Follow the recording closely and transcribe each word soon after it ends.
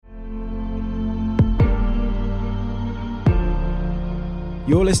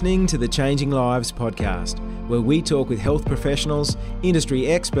You're listening to the Changing Lives podcast, where we talk with health professionals, industry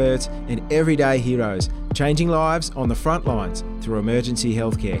experts, and everyday heroes, changing lives on the front lines through emergency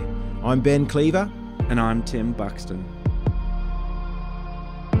healthcare. I'm Ben Cleaver. And I'm Tim Buxton.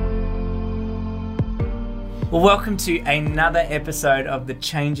 Well, welcome to another episode of the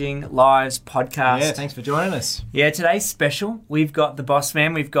Changing Lives podcast. Yeah, thanks for joining us. Yeah, today's special. We've got the boss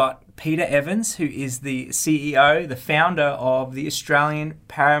man. We've got Peter Evans, who is the CEO, the founder of the Australian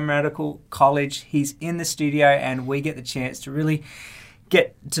Paramedical College. He's in the studio and we get the chance to really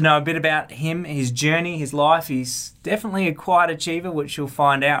get to know a bit about him, his journey, his life. He's definitely a quiet achiever, which you'll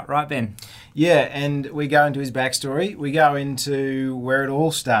find out, right, Ben? Yeah, and we go into his backstory. We go into where it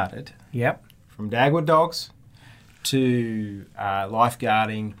all started. Yep. From Dagwood dogs to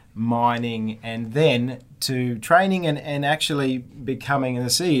lifeguarding, mining, and then to training and actually becoming the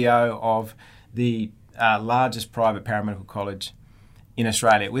CEO of the largest private paramedical college in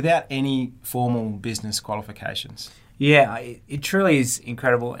Australia without any formal business qualifications. Yeah, it truly is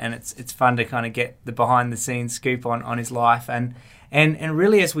incredible, and it's fun to kind of get the behind-the-scenes scoop on his life, and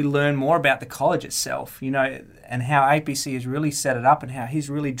really as we learn more about the college itself, you know, and how APC has really set it up and how he's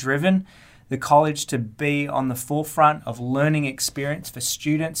really driven the college to be on the forefront of learning experience for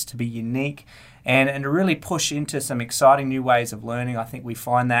students, to be unique and to really push into some exciting new ways of learning. I think we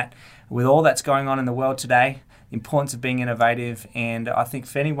find that with all that's going on in the world today, the importance of being innovative. And I think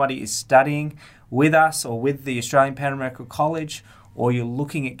if anybody is studying with us or with the Australian Paramedical College, or you're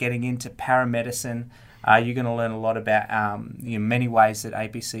looking at getting into paramedicine, you're going to learn a lot about many ways that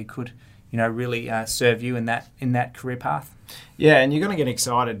APC could, really serve you in that career path. Yeah, and you're going to get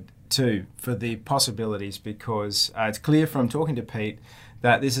excited too for the possibilities because it's clear from talking to Pete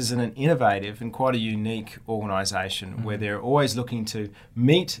that this is an innovative and quite a unique organisation where they're always looking to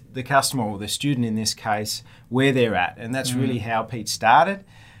meet the customer or the student in this case where they're at, and that's really how Pete started,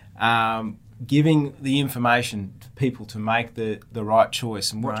 giving the information to people to make the right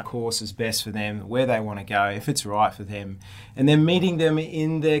choice and what course is best for them, where they want to go, if it's right for them, and then meeting them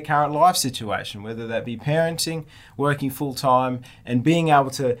in their current life situation, whether that be parenting, working full-time, and being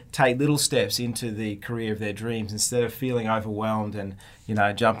able to take little steps into the career of their dreams instead of feeling overwhelmed and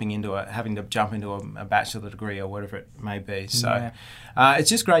having to jump into a bachelor degree or whatever it may be. So it's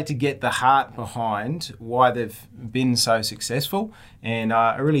just great to get the heart behind why they've been so successful, and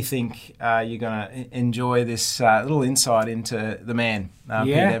I really think you're going to enjoy this little insight into the man,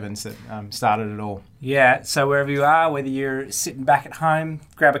 Pete Evans, that started it all. Yeah, so wherever you are, whether you're sitting back at home,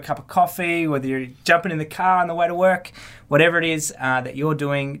 grab a cup of coffee, whether you're jumping in the car on the way to work, whatever it is that you're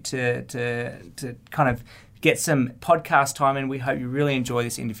doing to kind of get some podcast time in, we hope you really enjoy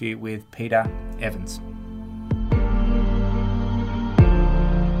this interview with Peter Evans.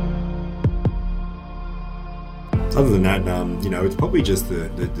 Other than that, it's probably just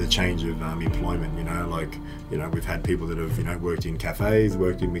the change of employment. We've had people that have worked in cafes,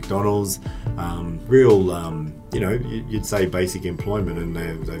 worked in McDonald's, you'd say basic employment, and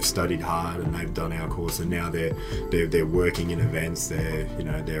they've studied hard and they've done our course, and now they're working in events.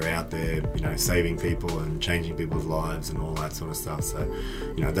 They're out there saving people and changing people's lives and all that sort of stuff. So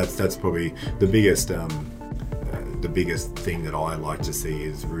that's probably the biggest. The biggest thing that I like to see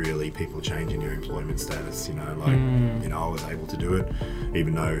is really people changing their employment status. I was able to do it,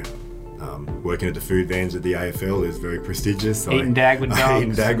 even though working at the food vans at the AFL is very prestigious. Eating Dagwood dogs.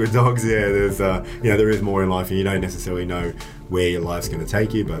 Eating Dagwood dogs, yeah. There's, there is more in life, and you don't necessarily know where your life's going to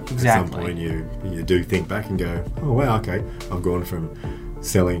take you, but at some point you do think back and go, oh wow, okay, I've gone from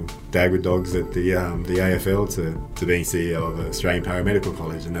selling Dagwood dogs at the AFL to being CEO of Australian Paramedical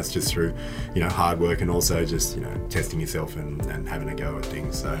College, and that's just through hard work and also just testing yourself and having a go at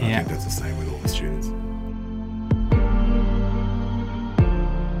things. So I think that's the same with all the students.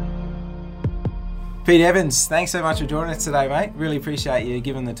 Pete Evans, thanks so much for joining us today, mate. Really appreciate you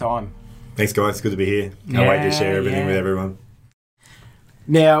giving the time. Thanks, guys. It's good to be here. Can't wait to share everything with everyone.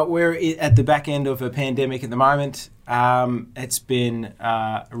 Now, we're at the back end of a pandemic at the moment. It's been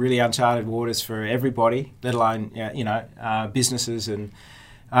really uncharted waters for everybody, let alone businesses. And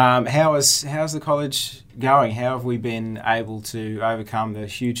how's the college going? How have we been able to overcome the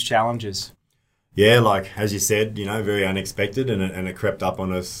huge challenges? Yeah, like as you said, very unexpected, and it crept up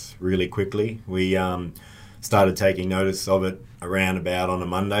on us really quickly. We started taking notice of it around about on a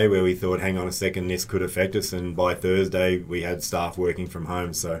Monday, where we thought, hang on a second, this could affect us, and by Thursday we had staff working from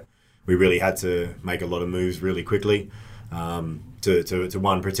home, so we really had to make a lot of moves really quickly to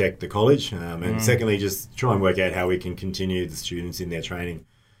one, protect the college, and secondly, just try and work out how we can continue the students in their training.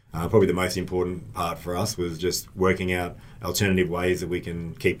 Probably the most important part for us was just working out alternative ways that we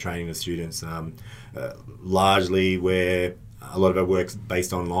can keep training the students. Largely where a lot of our work's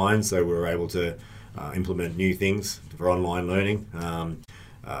based online, so we were able to implement new things for online learning.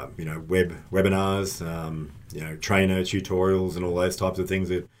 Webinars, trainer tutorials, and all those types of things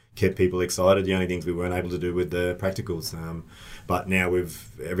that kept people excited. The only things we weren't able to do with the practicals. But now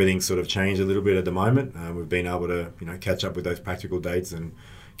everything's sort of changed a little bit at the moment. We've been able to catch up with those practical dates and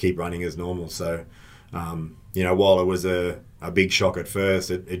keep running as normal. So while it was a big shock at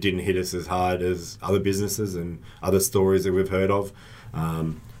first, it didn't hit us as hard as other businesses and other stories that we've heard of.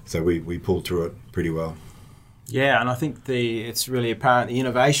 So we pulled through it pretty well. Yeah, and I think it's really apparent the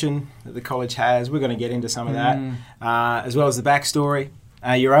innovation that the college has. We're going to get into some of that, as well as the backstory,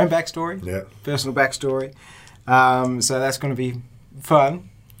 your own backstory, personal backstory. So that's going to be fun.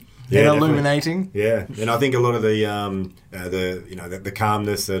 Yeah, and illuminating. Yeah, and I think a lot of the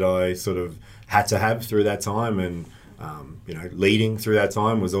calmness that I sort of had to have through that time, and leading through that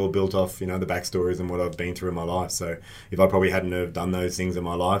time, was all built off the backstories and what I've been through in my life. So if I probably hadn't have done those things in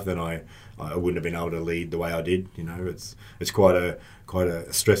my life, then I wouldn't have been able to lead the way I did. It's quite a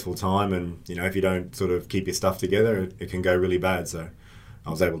stressful time, and if you don't sort of keep your stuff together, it can go really bad. So I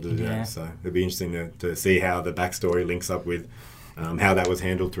was able to do that. So it'd be interesting to see how the backstory links up with how that was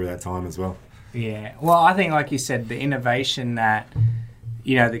handled through that time as well. Yeah, well, I think, like you said, the innovation that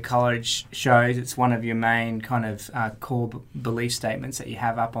the college shows, it's one of your main kind of core belief statements that you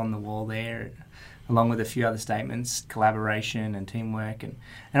have up on the wall there, along with a few other statements, collaboration and teamwork, and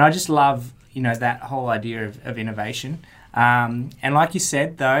I just love that whole idea of innovation. And like you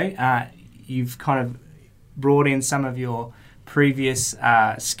said, though, you've kind of brought in some of your previous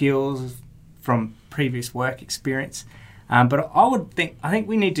skills from previous work experience. But I think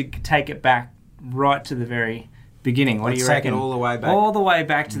we need to take it back right to the very beginning. What do you reckon? All the way back. All the way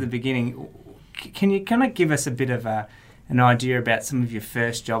back to the beginning. Can you kind of give us a bit of an idea about some of your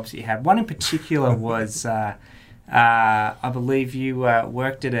first jobs that you had? One in particular was, I believe you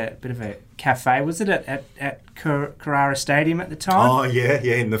worked at a bit of a cafe. Was it at Carrara Stadium at the time? Oh, yeah,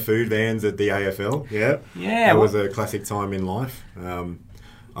 in the food vans at the AFL, yeah. Yeah. That was a classic time in life.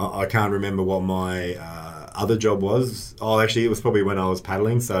 I can't remember what my other job was. Oh, actually, it was probably when I was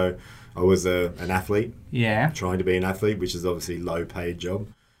paddling, so I was an athlete. Yeah. Trying to be an athlete, which is obviously a low-paid job.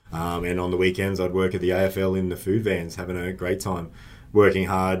 And on the weekends, I'd work at the AFL in the food vans, having a great time, working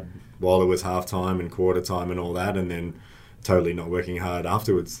hard while it was half-time and quarter-time and all that, and then totally not working hard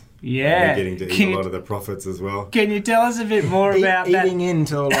afterwards. Yeah. And getting to eat a lot of the profits as well. Can you tell us a bit more about that? Eating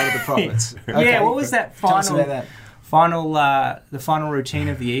into a lot of the profits. Okay. Yeah, what was that Tell us about that. the final routine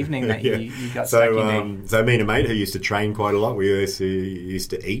of the evening that you got stuck into? So me and a mate who used to train quite a lot, we used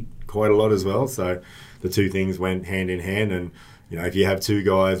to eat quite a lot as well. So the two things went hand in hand. And if you have two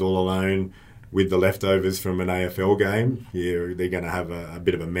guys all alone with the leftovers from an AFL game, they're going to have a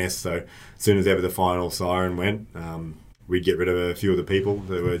bit of a mess. So as soon as ever the final siren went, we'd get rid of a few of the people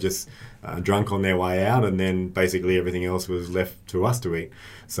that were just drunk on their way out, and then basically everything else was left to us to eat.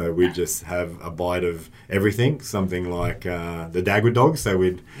 So we'd just have a bite of everything, something like the Dagwood dogs. So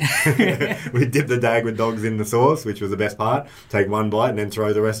we'd dip the Dagwood dogs in the sauce, which was the best part, take one bite and then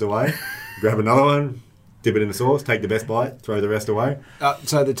throw the rest away, grab another one, dip it in the sauce, take the best bite, throw the rest away.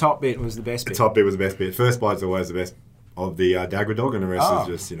 So the top bit was the best bit? The top bit was the best bit. First bite's always the best of the Dagwood dog, and the rest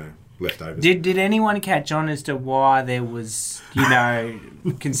is just, leftovers. Did anyone catch on as to why there was,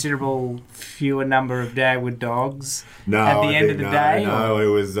 considerable fewer number of Dagwood dogs at the end of the day? No, it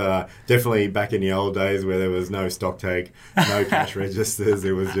was definitely back in the old days where there was no stock take, no cash registers.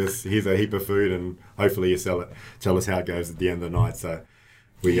 It was just, here's a heap of food and hopefully you sell it. Tell us how it goes at the end of the night. So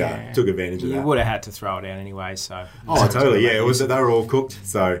we took advantage of that. You would have had to throw it out anyway, so... Oh, totally, yeah. They were all cooked,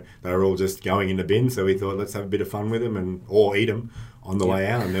 so they were all just going in the bin, so we thought, let's have a bit of fun with them or eat them on the way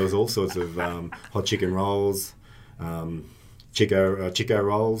out. And there was all sorts of hot chicken rolls, Chico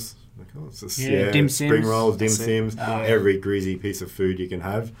rolls, dim sims. Spring rolls, dim sims, every greasy piece of food you can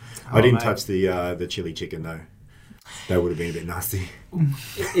have. I didn't touch the chili chicken, though. That would have been a bit nasty.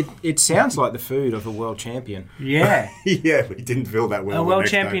 It sounds like the food of a world champion. Yeah. Yeah, we didn't feel that well. A world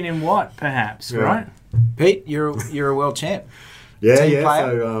champion in what, perhaps, right? Pete, you're a world champ. Yeah, Team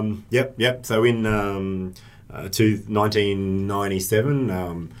player? So, yep. So in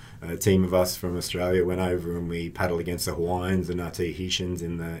 1997, a team of us from Australia went over and we paddled against the Hawaiians and Tahitians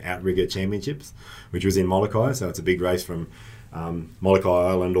in the Outrigger Championships, which was in Molokai. So it's a big race from Molokai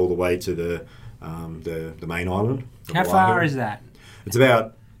Island all the way to the main island. How far is that? It's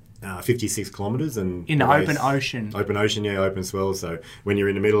about 56 kilometres. And in the open ocean? Open ocean, yeah, open swell. So when you're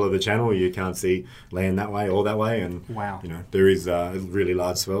in the middle of the channel, you can't see land that way or that way. And, wow. there is really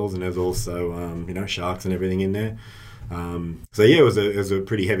large swells and there's also, sharks and everything in there. So yeah, it was a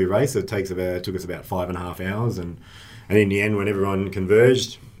pretty heavy race. It took us about 5.5 hours, and in the end, when everyone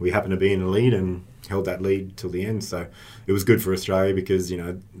converged, we happened to be in the lead and held that lead till the end. So it was good for Australia because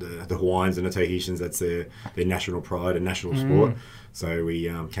the Hawaiians and the Tahitians, that's their national pride and national sport. So we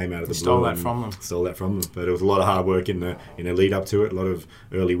came out of the stole blue that from them. Stole that from them. But it was a lot of hard work in the lead up to it. A lot of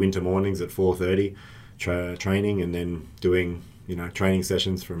early winter mornings at 4:30 training, and then doing training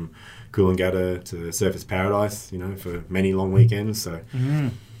sessions from Coolangatta to Surfers Paradise, for many long weekends. So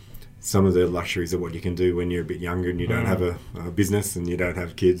some of the luxuries of what you can do when you're a bit younger and you don't have a business and you don't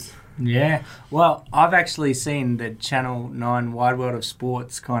have kids. Yeah. Well, I've actually seen the Channel 9 Wide World of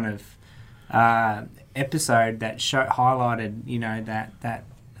Sports kind of episode that highlighted, that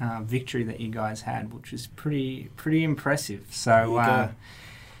victory that you guys had, which is pretty impressive. So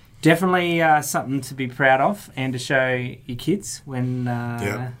definitely something to be proud of and to show your kids when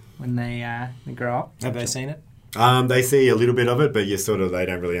they grow up. Have they seen it? They see a little bit of it, but they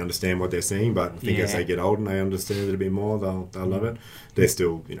don't really understand what they're seeing. But I think as they get older and they understand it a bit more, they'll love it. They're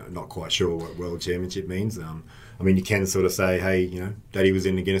still, not quite sure what World Championship means. You can sort of say, hey, Daddy was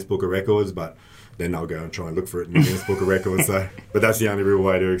in the Guinness Book of Records, but then they'll go and try and look for it in the Guinness Book of Records. So, but that's the only real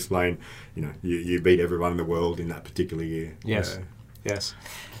way to explain, you beat everyone in the world in that particular year. Yes. Yes.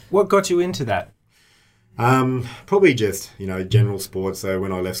 What got you into that? Probably just, general sports. So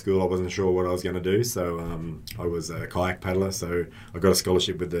when I left school, I wasn't sure what I was going to do. So I was a kayak paddler. So I got a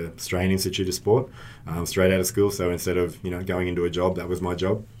scholarship with the Australian Institute of Sport straight out of school. So instead of, going into a job, that was my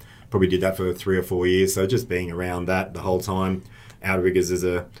job. Probably did that for 3 or 4 years. So just being around that the whole time. Outriggers is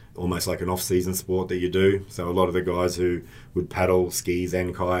almost like an off-season sport that you do. So a lot of the guys who would paddle skis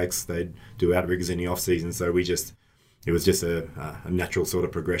and kayaks, they'd do outriggers in the off-season. So it was just a natural sort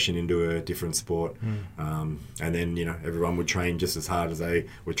of progression into a different sport. And then, everyone would train just as hard as they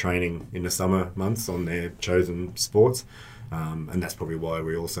were training in the summer months on their chosen sports. And that's probably why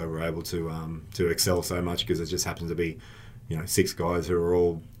we also were able to excel so much, because it just happens to be, 6 guys who are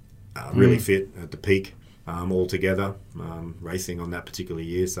all really fit at the peak, all together, racing on that particular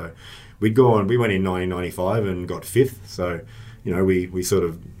year. So we went in 1995 and got 5th. So, we sort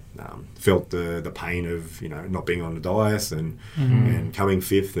of felt the pain of not being on the dais and coming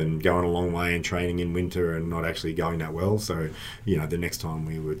 5th and going a long way and training in winter and not actually going that well. So the next time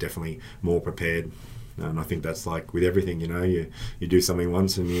we were definitely more prepared. And I think that's like with everything, you do something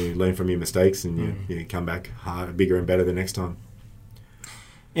once and you learn from your mistakes and you come back bigger and better the next time.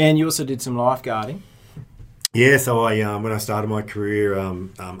 And you also did some lifeguarding. Yeah, so when I started my career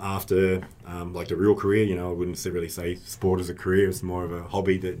after like the real career, I wouldn't really say sport as a career. It's more of a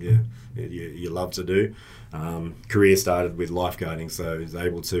hobby that you love to do. Career started with lifeguarding, so I was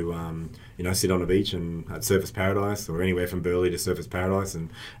able to sit on a beach and at Surfers Paradise or anywhere from Burleigh to Surfers Paradise and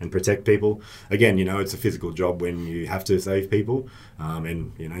protect people. Again, it's a physical job when you have to save people,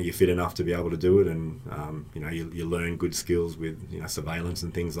 and you're fit enough to be able to do it, and you learn good skills with surveillance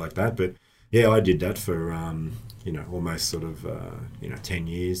and things like that. But yeah, I did that for, almost sort of,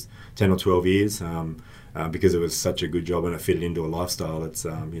 10 or 12 years, because it was such a good job and it fitted into a lifestyle. It's,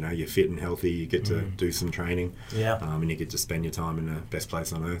 you're fit and healthy, you get to do some training, and you get to spend your time in the best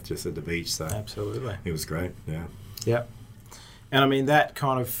place on earth, just at the beach. So absolutely. It was great, yeah. Yeah. And that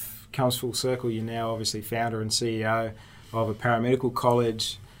kind of comes full circle. You're now obviously founder and CEO of a paramedical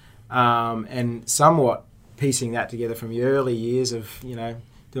college, and somewhat piecing that together from your early years of,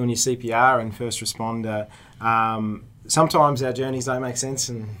 doing your CPR and first responder. Sometimes our journeys don't make sense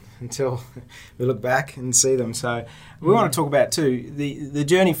until we look back and see them. So we want to talk about too the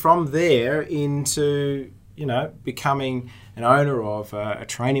journey from there into becoming an owner of a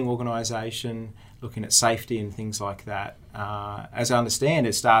training organisation, looking at safety and things like that. As I understand,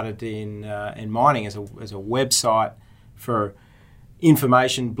 it started in mining as a website for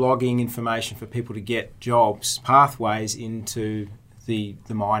information, blogging information for people to get jobs, pathways into the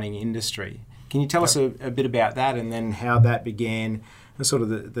mining industry. Can you tell us a bit about that, and then how that began, sort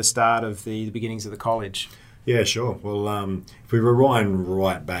of the start of the beginnings of the college? Yeah, sure. Well, if we rewind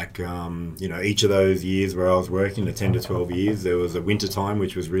right back, each of those years where I was working, the 10 to 12 years, there was a winter time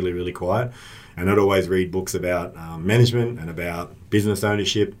which was really, really quiet. And I'd always read books about management and about business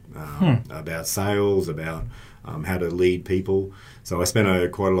ownership, about sales, about how to lead people. So I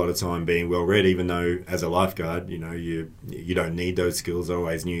spent quite a lot of time being well read, even though as a lifeguard, you don't need those skills. I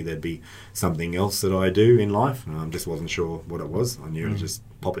always knew there'd be something else that I do in life. Just wasn't sure what it was. I knew it would just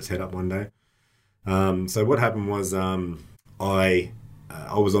pop its head up one day. So what happened was I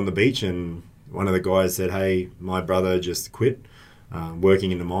was on the beach and one of the guys said, "Hey, my brother just quit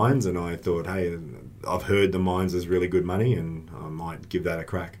working in the mines," and I thought, "Hey, I've heard the mines is really good money and I might give that a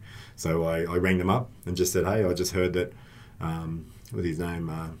crack." So I rang them up and just said, hey, I just heard that, what's his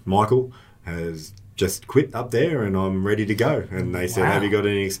name, Michael, has just quit up there and I'm ready to go. And they said, have you got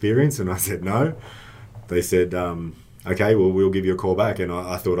any experience? And I said, no. They said, okay, well, we'll give you a call back. And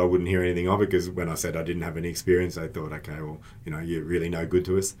I thought I wouldn't hear anything of it because when I said I didn't have any experience, they thought, okay, well, you're really no good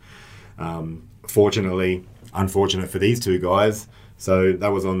to us. Unfortunate for these two guys. So that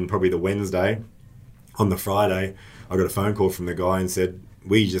was on probably the Wednesday. On the Friday, I got a phone call from the guy and said,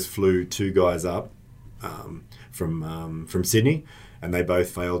 we just flew two guys up from Sydney, and they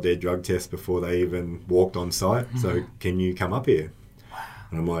both failed their drug test before they even walked on site. So can you come up here? Wow.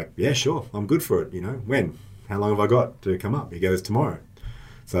 And I'm like, yeah, sure, I'm good for it. When? How long have I got to come up? He goes, tomorrow.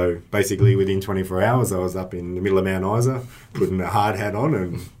 So basically within 24 hours, I was up in the middle of Mount Isa, putting a hard hat on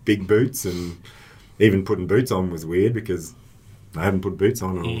and big boots, and even putting boots on was weird because I haven't put boots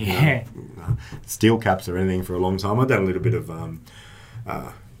on or steel caps or anything for a long time. I've done a little bit of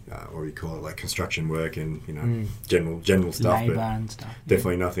what do you call it, like construction work and general stuff, Labour but and stuff.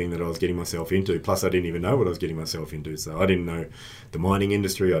 definitely nothing that I was getting myself into. Plus, I didn't even know what I was getting myself into. So I didn't know the mining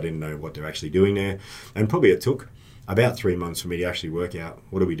industry. I didn't know what they're actually doing there, and probably it took about 3 months for me to actually work out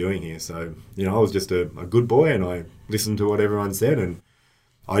what are we doing here. So I was just a good boy and I listened to what everyone said, and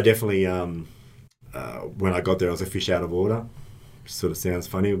I definitely when I got there I was a fish out of water. Sort of sounds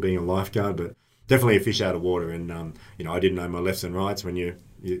funny being a lifeguard, but definitely a fish out of water. And I didn't know my lefts and rights when you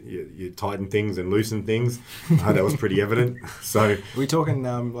tighten things and loosen things. That was pretty evident. So Are we talking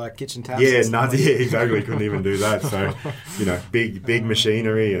like kitchen taps? yeah, exactly. Couldn't even do that. So big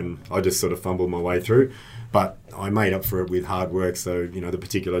machinery, and I just sort of fumbled my way through. But I made up for it with hard work. So the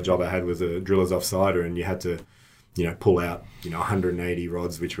particular job I had was a driller's offsider, and you had to pull out 180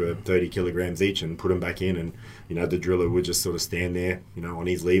 rods, which were 30 kilograms each, and put them back in. And the driller would just sort of stand there on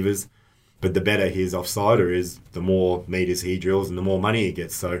his levers. But the better his offsider is, the more meters he drills and the more money he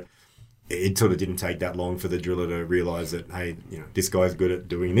gets. So it sort of didn't take that long for the driller to realise that, hey, this guy's good at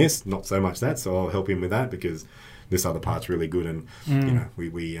doing this, not so much that, so I'll help him with that because this other part's really good. And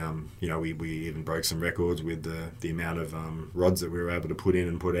we even broke some records with the amount of rods that we were able to put in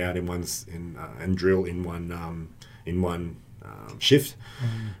and put out and drill in one shift,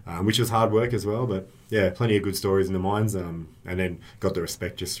 which was hard work as well. But yeah, plenty of good stories in the mines, and then got the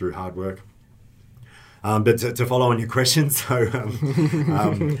respect just through hard work. But to follow on your question, so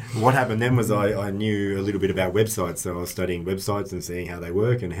what happened then was I knew a little bit about websites. So I was studying websites and seeing how they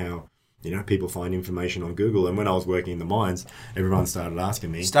work and how people find information on Google. And when I was working in the mines, everyone started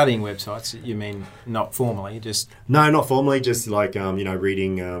asking me. Studying websites, you mean not formally, just... No, not formally, just like,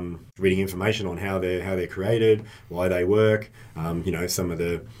 reading information on how they're created, why they work, some of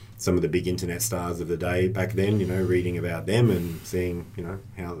the big internet stars of the day back then, reading about them and seeing,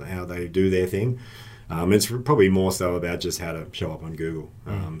 how they do their thing. It's probably more so about just how to show up on Google.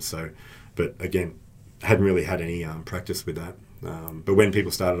 But again, hadn't really had any practice with that. But when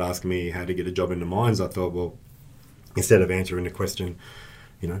people started asking me how to get a job in the mines, I thought, well, instead of answering the question,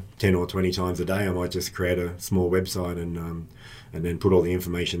 10 or 20 times a day, I might just create a small website and then put all the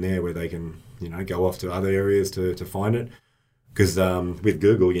information there where they can, go off to other areas to find it. Because with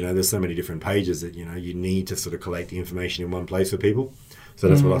Google, there's so many different pages that, you need to sort of collect the information in one place for people. So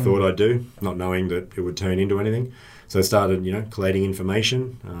that's what I thought I'd do, not knowing that it would turn into anything. So I started, collating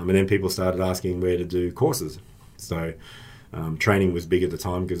information, and then people started asking where to do courses. So training was big at the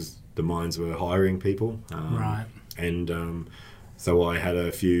time because the mines were hiring people. Right. And so I had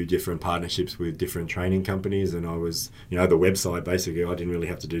a few different partnerships with different training companies, and I was, the website, basically, I didn't really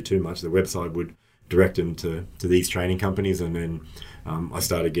have to do too much. The website would direct them to these training companies, and then I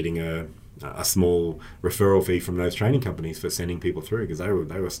started getting a small referral fee from those training companies for sending people through because they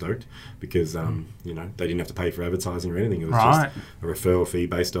were stoked because they didn't have to pay for advertising or anything. It was just a referral fee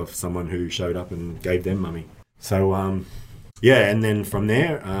based off someone who showed up and gave them money. So and then from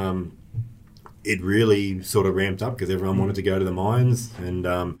there it really sort of ramped up because everyone wanted to go to the mines, and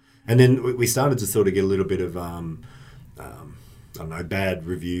then we started to sort of get a little bit of bad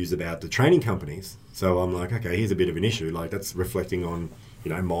reviews about the training companies. So I'm like, okay, here's a bit of an issue. Like that's reflecting on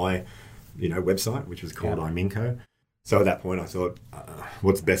my website, which was called iMinco. So at that point I thought,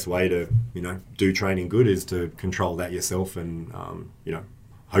 what's the best way to, do training good is to control that yourself and,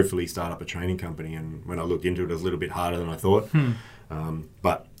 hopefully start up a training company. And when I looked into it, it was a little bit harder than I thought.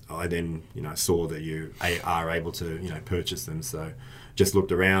 But I then, saw that you are able to, purchase them. So just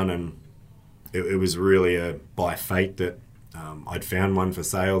looked around, and it was really by fate that I'd found one for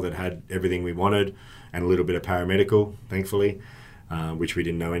sale that had everything we wanted and a little bit of paramedical, thankfully. Which we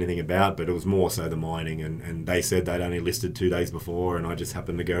didn't know anything about, but it was more so the mining, and they said they'd only listed 2 days before, and I just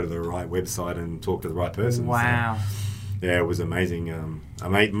happened to go to the right website and talk to the right person. Wow. Yeah, it was amazing.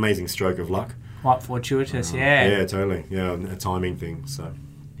 Amazing stroke of luck. Quite fortuitous, yeah. Yeah, totally. Yeah, a timing thing. So.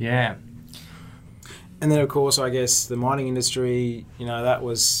 Yeah. And then, of course, I guess the mining industry, that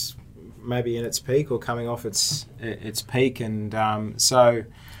was maybe in its peak or coming off its peak. And so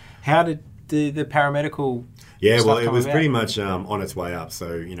how did the paramedical Yeah, well, stuff it come was about? pretty much on its way up.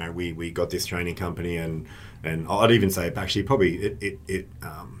 So, we got this training company and I'd even say actually probably it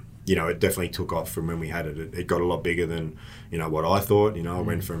definitely took off from when we had it. It got a lot bigger than, what I thought. I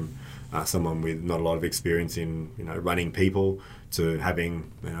went from someone with not a lot of experience in, running people to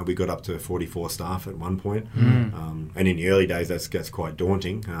having, we got up to 44 staff at one point. And in the early days, that's quite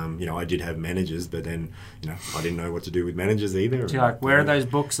daunting. I did have managers, but then, I didn't know what to do with managers either. So you're like, where are those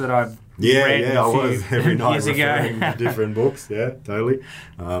books that I've Yeah, read yeah, I was every night years ago? referring to different books. Yeah, totally,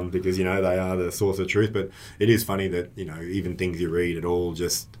 because they are the source of truth. But it is funny that even things you read, it all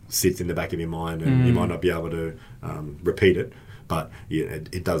just sits in the back of your mind, and you might not be able to repeat it. But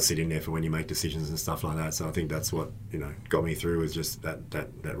it does sit in there for when you make decisions and stuff like that. So I think that's what got me through, was just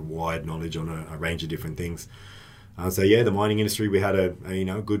that wide knowledge on a range of different things. So yeah, the mining industry, we had a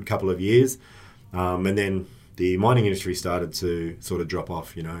good couple of years, and then the mining industry started to sort of drop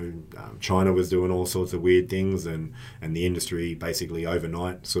off. China was doing all sorts of weird things, and the industry basically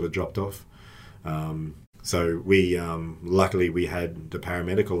overnight sort of dropped off. So we luckily we had the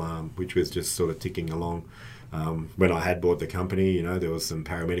paramedical arm, which was just sort of ticking along. When I had bought the company, there was some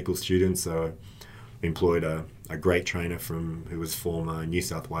paramedical students, so I employed a great trainer who was former New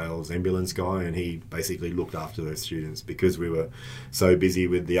South Wales ambulance guy, and he basically looked after those students because we were so busy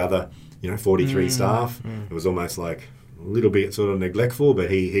with the other 43 staff. It was almost like a little bit sort of neglectful, but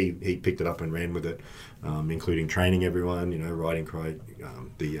he picked it up and ran with it, including training everyone, writing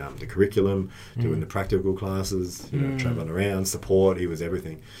the curriculum, doing the practical classes, traveling around, support. He was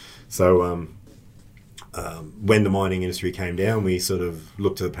everything. So when the mining industry came down, we sort of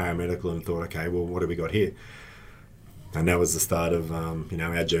looked to the paramedical and thought, okay, well, what have we got here? And that was the start of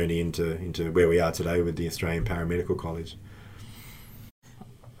our journey into where we are today with the Australian Paramedical College.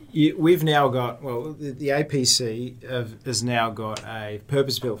 We've now got, the APC has now got a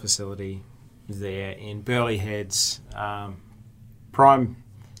purpose-built facility there in Burleigh Heads, prime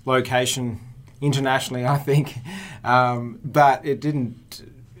location internationally, I think, but it didn't,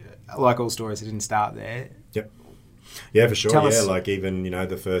 like all stories, it didn't start there. Yep. Yeah, for sure. Tell us. Like even,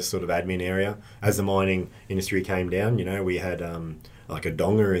 the first sort of admin area, as the mining industry came down, we had like a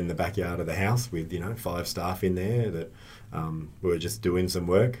donga in the backyard of the house with, 5 staff in there that we were just doing some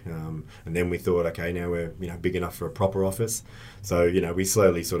work. And then we thought, okay, now we're, big enough for a proper office. So, we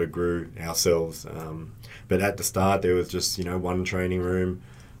slowly sort of grew ourselves. But at the start, there was just, one training room,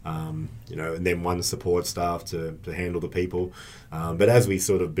 and then one support staff to handle the people. But as we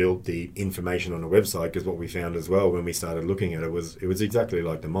sort of built the information on the website, because what we found as well when we started looking at it was exactly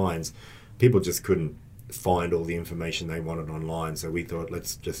like the mines. People just couldn't find all the information they wanted online. So we thought,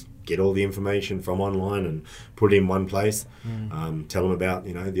 let's just get all the information from online and put it in one place. Tell them about,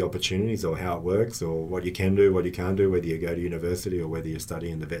 the opportunities or how it works or what you can do, what you can't do, whether you go to university or whether you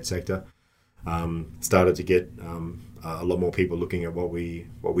study in the vet sector. Started to get a lot more people looking at what we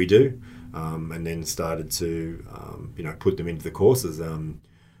do, and then started to put them into the courses. And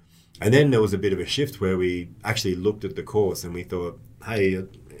then there was a bit of a shift where we actually looked at the course and we thought, hey,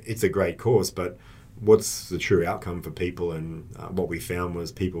 it's a great course, but what's the true outcome for people? And what we found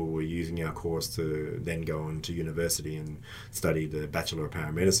was people were using our course to then go on to university and study the Bachelor of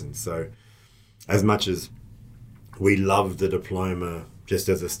Paramedicine. So as much as we loved the diploma just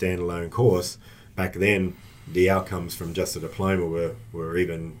as a standalone course, back then the outcomes from just a diploma were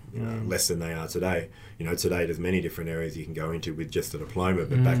even less than they are today. Today there's many different areas you can go into with just a diploma,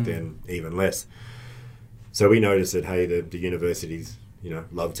 but back then even less. So we noticed that, hey, the universities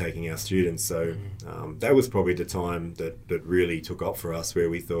love taking our students. So that was probably the time that really took off for us, where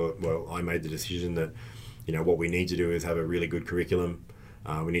we thought, well, I made the decision that, what we need to do is have a really good curriculum.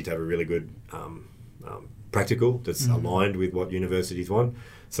 We need to have a really good practical that's aligned with what universities want.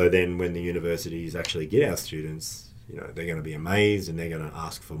 So then when the universities actually get our students, they're going to be amazed and they're going to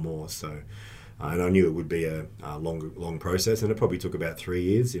ask for more. So, and I knew it would be a long process, and it probably took about 3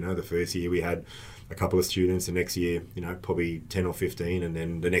 years. The first year we had a couple of students, the next year, probably 10 or 15, and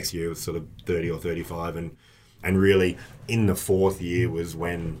then the next year was sort of 30 or 35. And really in the 4th year was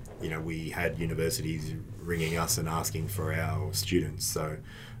when, we had universities ringing us and asking for our students. So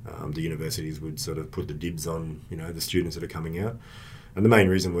the universities would sort of put the dibs on, the students that are coming out. And the main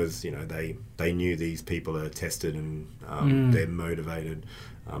reason was, they knew these people are tested and they're motivated.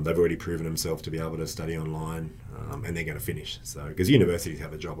 They've already proven themselves to be able to study online, and they're going to finish. So, because universities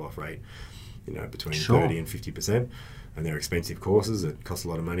have a drop-off rate between Sure. 30 and 50%. And they're expensive courses. It costs a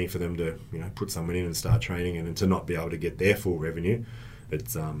lot of money for them to, put someone in and start training, and to not be able to get their full revenue,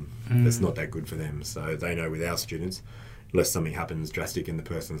 it's not that good for them. So they know with our students, unless something happens drastic in the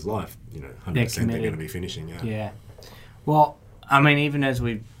person's life, 100% they're going to be finishing. Yeah. Well, I mean, even as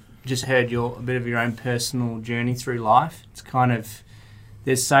we've just heard a bit of your own personal journey through life, it's kind of,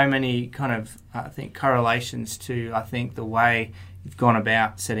 there's so many kind of, I think, correlations to, I think, the way you've gone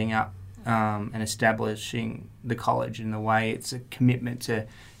about setting up and establishing the college, and the way it's a commitment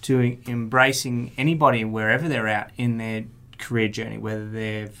to embracing anybody wherever they're at in their career journey, whether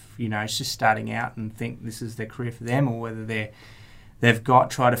they've just starting out and think this is their career for them, or whether they've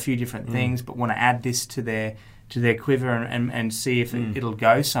tried a few different things but want to add this to their quiver and see if it'll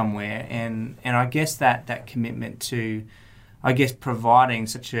go somewhere. And I guess that commitment to, I guess, providing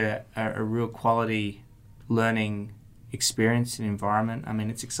such a real quality learning experience and environment. I mean,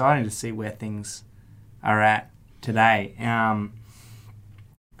 it's exciting to see where things are at today.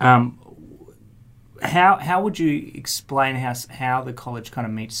 How would you explain how the college kind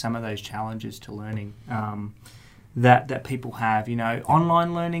of meets some of those challenges to learning that people have?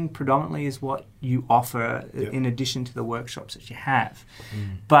 Online learning predominantly is what you offer, in addition to the workshops that you have.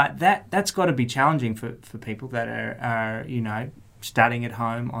 But that's got to be challenging for people that are studying at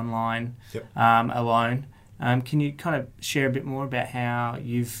home online, alone. Can you kind of share a bit more about how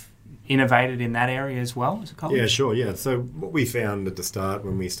you've innovated in that area as well as a college? Yeah, sure. Yeah. So what we found at the start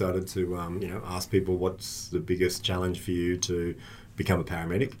when we started to ask people what's the biggest challenge for you to become a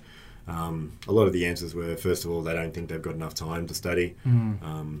paramedic, a lot of the answers were, first of all, they don't think they've got enough time to study.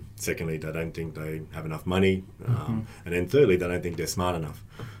 Secondly, they don't think they have enough money. And then thirdly, they don't think they're smart enough.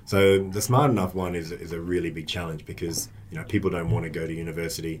 So the smart enough one is a really big challenge, because people don't want to go to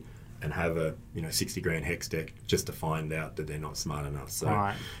university and have a 60 grand HECS deck just to find out that they're not smart enough.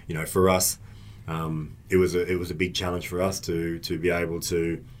 So for us, it was a big challenge for us to be able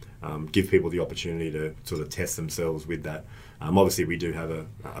to give people the opportunity to sort of test themselves with that. Obviously, we do have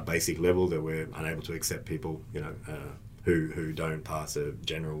a basic level that we're unable to accept people who don't pass a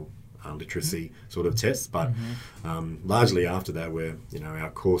general literacy sort of test, but largely after that,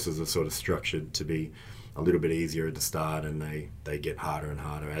 our courses are sort of structured to be a little bit easier at the start, and they get harder and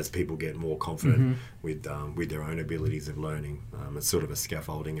harder as people get more confident with their own abilities of learning. It's sort of a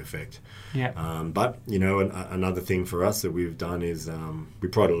scaffolding effect. But another thing for us that we've done is we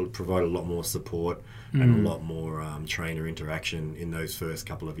provide a lot more support and a lot more trainer interaction in those first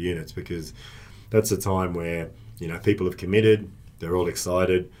couple of units, because that's a time where people have committed, they're all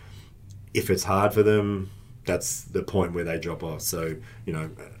excited. If it's hard for them, that's the point where they drop off. So,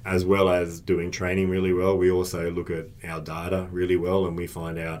 as well as doing training really well, we also look at our data really well, and we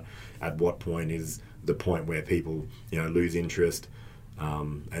find out at what point is the point where people, lose interest,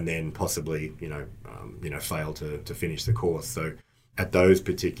 and then possibly, fail to finish the course. So at those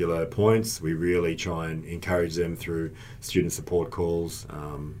particular points, we really try and encourage them through student support calls,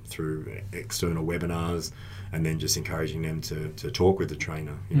 through external webinars, and then just encouraging them to talk with the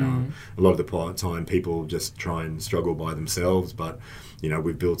trainer. A lot of the time people just try and struggle by themselves, but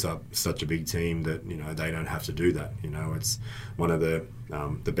we've built up such a big team that they don't have to do that. It's one of the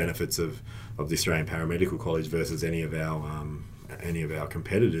benefits of the Australian Paramedical College versus any of our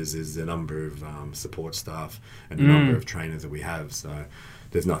competitors is the number of support staff and the number of trainers that we have. So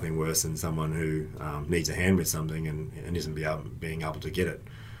there's nothing worse than someone who needs a hand with something and isn't being able to get it.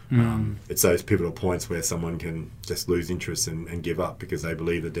 It's those pivotal points where someone can just lose interest and give up because they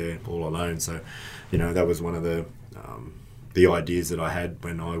believe that they're all alone. So, that was one of the ideas that I had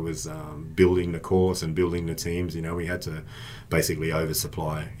when I was building the course and building the teams. We had to basically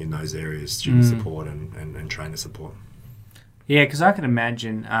oversupply in those areas, student support and trainer support. Yeah, because I can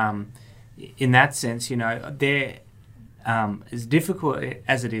imagine in that sense, they're as difficult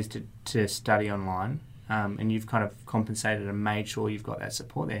as it is to study online, and you've kind of compensated and made sure you've got that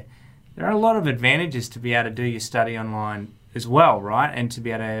support there. There are a lot of advantages to be able to do your study online as well, right? And to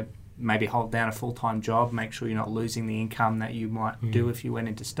be able to maybe hold down a full-time job, make sure you're not losing the income that you might do if you went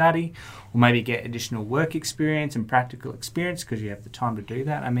into study, or maybe get additional work experience and practical experience because you have the time to do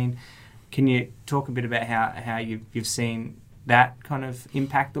that. I mean, can you talk a bit about how you've seen that kind of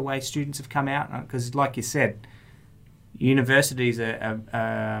impact the way students have come out? Because like you said, universities that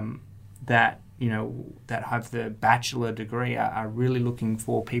have the bachelor degree are really looking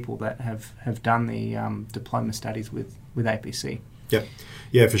for people that have done the diploma studies with APC. Yep.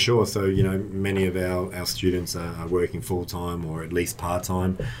 Yeah, for sure. So, many of our students are working full-time or at least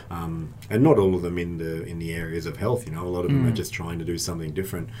part-time, and not all of them in the areas of health. A lot of them are just trying to do something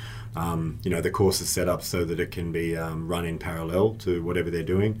different. The course is set up so that it can be run in parallel to whatever they're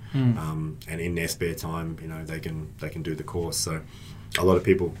doing, and in their spare time, they can do the course. So a lot of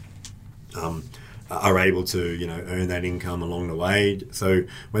people are able to earn that income along the way. So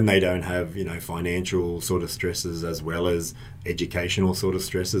when they don't have financial sort of stresses as well as educational sort of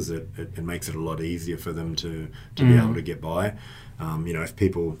stresses, it makes it a lot easier for them to be able to get by. If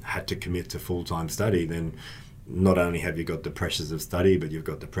people had to commit to full-time study, then not only have you got the pressures of study, but you've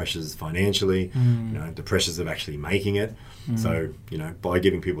got the pressures financially, the pressures of actually making it. So, by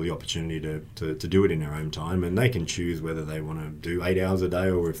giving people the opportunity to do it in their own time, and they can choose whether they want to do 8 hours a day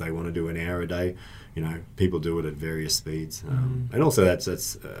or if they want to do an hour a day, people do it at various speeds. And also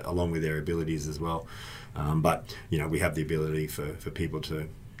that's along with their abilities as well. But, we have the ability for people to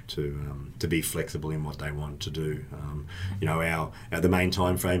be flexible in what they want to do. The main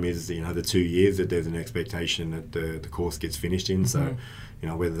time frame is the 2 years that there's an expectation that the course gets finished in. So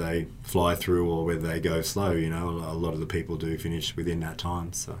whether they fly through or whether they go slow, a lot of the people do finish within that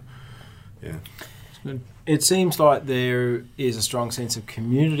time. So yeah, it's good. It seems like there is a strong sense of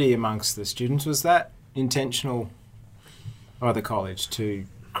community amongst the students. Was that intentional by the college to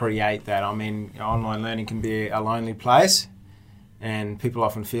create that? I mean, online learning can be a lonely place, and people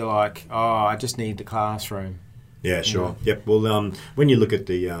often feel like, I just need the classroom. Yeah, sure. Yep. Well, when you look at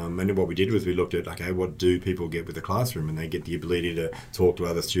and what we did was we looked at, okay, what do people get with the classroom? And they get the ability to talk to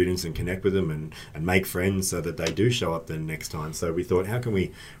other students and connect with them and make friends so that they do show up the next time. So we thought, how can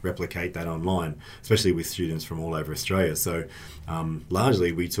we replicate that online, especially with students from all over Australia? So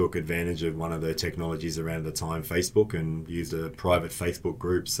largely we took advantage of one of the technologies around the time, Facebook, and used a private Facebook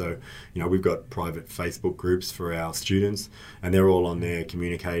group. So, we've got private Facebook groups for our students, and they're all on there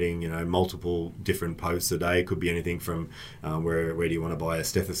communicating, multiple different posts a day. Could be anything from where do you want to buy a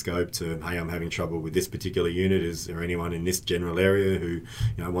stethoscope to, hey, I'm having trouble with this particular unit. Is there anyone in this general area who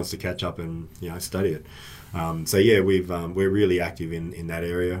wants to catch up and study it? We're really active in that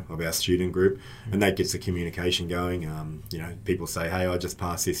area of our student group, and that gets the communication going. People say, hey, I just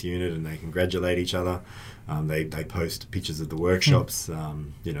passed this unit, and they congratulate each other. They post pictures of the workshops.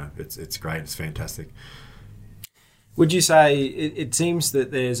 It's great. It's fantastic. Would you say it seems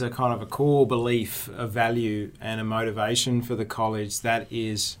that there's a kind of a core belief, a value and a motivation for the college that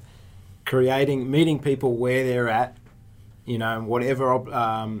is meeting people where they're at, whatever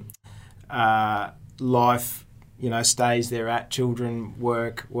life, stage they're at, children,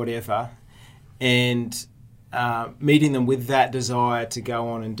 work, whatever, and meeting them with that desire to go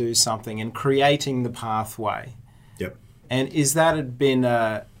on and do something and creating the pathway. Yep. And is that been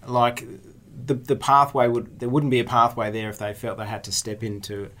the pathway there wouldn't be a pathway there if they felt they had to step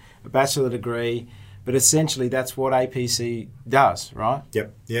into a bachelor degree, but essentially that's what APC does, right?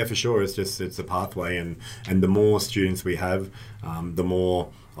 Yep. Yeah, for sure. It's a pathway, and the more students we have, the more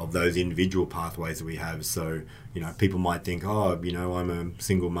of those individual pathways we have. So, people might think, I'm a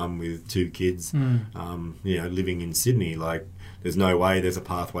single mum with 2 kids, living in Sydney, like there's no way there's a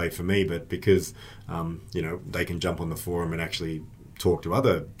pathway for me, but because, they can jump on the forum and actually talk to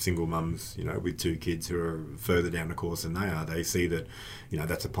other single mums, with 2 kids who are further down the course than they are. They see that,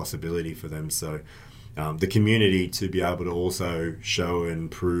 that's a possibility for them. So the community to be able to also show and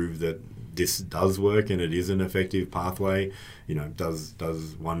prove that this does work and it is an effective pathway, does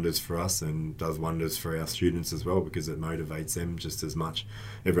wonders for us and does wonders for our students as well, because it motivates them just as much.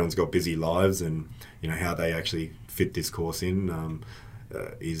 Everyone's got busy lives, and how they actually fit this course in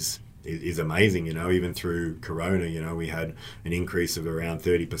is amazing. Even through Corona, we had an increase of around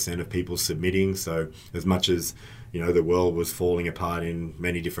 30% of people submitting. So as much as the world was falling apart in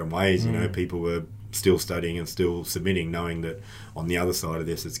many different ways, people were still studying and still submitting, knowing that on the other side of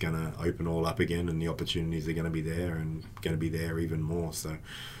this it's going to open all up again and the opportunities are going to be there and going to be there even more. So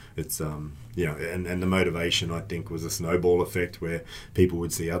it's and the motivation, I think, was a snowball effect where people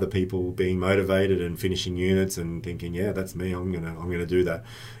would see other people being motivated and finishing units and thinking, yeah, that's me, I'm gonna do that.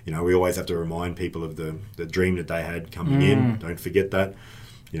 We always have to remind people of the dream that they had coming in. Don't forget that.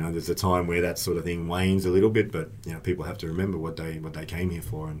 There's a time where that sort of thing wanes a little bit, but people have to remember what they came here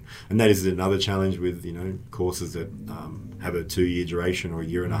for, and that is another challenge with courses that have a 2-year duration or a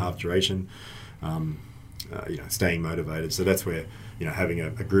year and a half duration. Staying motivated. So that's where having a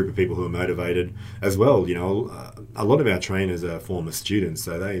group of people who are motivated as well. A lot of our trainers are former students,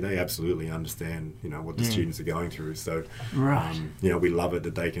 so they absolutely understand what the students are going through. So right. We love it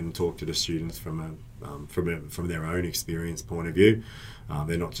that they can talk to the students from from their own experience point of view.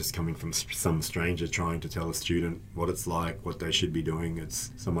 They're not just coming from some stranger trying to tell a student what it's like, what they should be doing.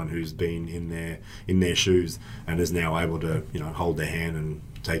 It's someone who's been in their shoes and is now able to, you know, hold their hand and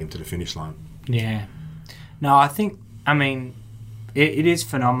take them to the finish line. Yeah. No, I mean, it is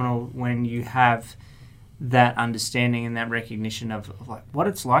phenomenal when you have that understanding and that recognition of like what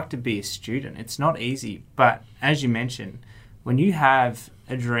it's like to be a student. It's not easy, but as you mentioned, when you have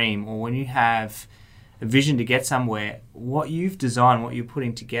a dream or when you have a vision to get somewhere, what you've designed, what you're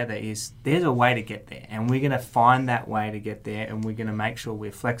putting together is there's a way to get there, and we're going to find that way to get there, and we're going to make sure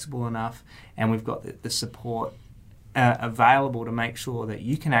we're flexible enough and we've got the support available to make sure that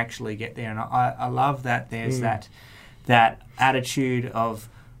you can actually get there. And I love that there's that attitude of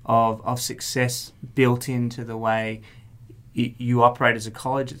success built into the way you operate as a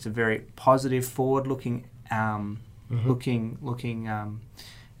college. It's a very positive, forward-looking,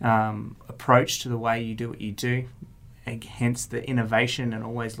 approach to the way you do what you do, and hence the innovation and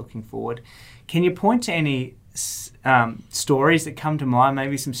always looking forward. Can you point to any stories that come to mind,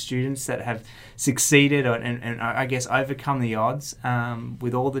 maybe some students that have succeeded and I guess overcome the odds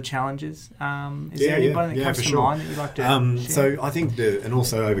with all the challenges? Is there anybody that comes to mind that you'd like to share? So I think and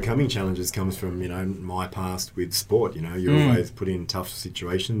also overcoming challenges comes from, you know, my past with sport. You know, you're always put in tough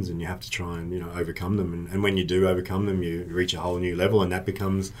situations and you have to try and, you know, overcome them. And when you do overcome them, you reach a whole new level and that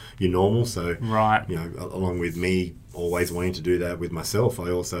becomes your normal. So, right, you know, along with me always wanting to do that with myself, I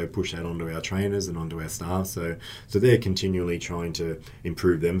also push that onto our trainers and onto our staff. So they're continually trying to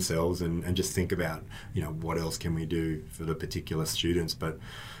improve themselves and just think about, you know, what else can we do for the particular students. But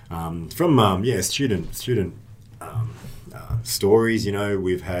from student stories, you know,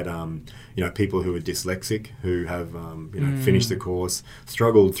 we've had you know, people who are dyslexic who have you know, finished the course,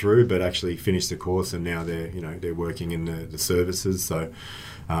 struggled through, but actually finished the course, and now they're working in the services. So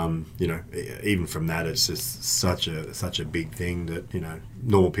you know, even from that, it's just such a big thing that, you know,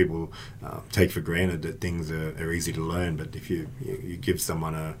 normal people take for granted that things are easy to learn. But if you give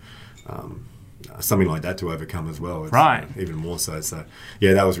someone something like that to overcome as well, it's right, even more so. So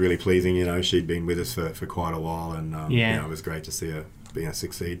yeah, that was really pleasing. You know, she'd been with us for quite a while, and you know, it was great to see her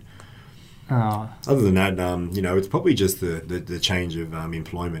succeed. Oh. Other than that, you know, it's probably just the change of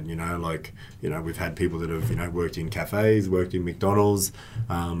employment. You know, like, you know, we've had people that have, you know, worked in cafes, worked in McDonald's,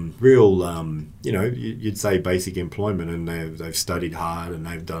 real, you know, you'd say basic employment, and they've studied hard and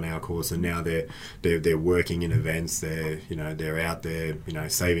they've done our course, and now they're working in events. They're out there, you know,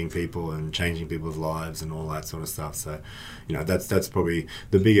 saving people and changing people's lives and all that sort of stuff. So, you know, that's probably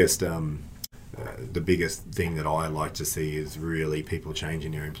the biggest thing that I like to see is really people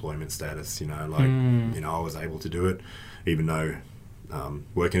changing their employment status. You know, like, you know, I was able to do it, even though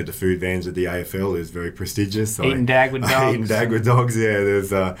working at the food vans at the AFL is very prestigious. Eating Dagwood dogs. Eating Dagwood dogs, yeah.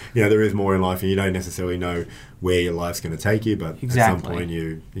 There's, you know, there is more in life, and you don't necessarily know where your life's going to take you, but at some point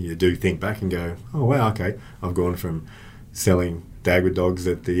you do think back and go, oh wow, okay, I've gone from selling Dagwood dogs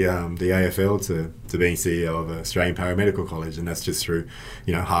at the AFL to being CEO of Australian Paramedical College, and that's just through,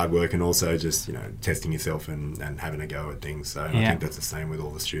 you know, hard work and also just, you know, testing yourself and having a go at things. So I think that's the same with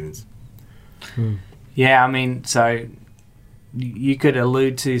all the students. Yeah, I mean, so you could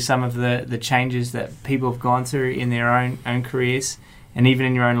allude to some of the changes that people have gone through in their own careers and even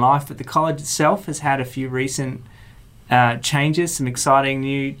in your own life, but the college itself has had a few recent changes, some exciting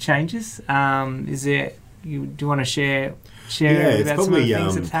new changes. Do you want to share about some of the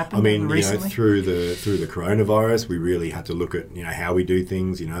things that's happened? I mean, recently? you know, through the coronavirus, we really had to look at, you know, how we do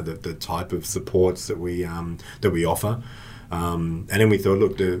things, you know, the type of supports that we offer. And then we thought,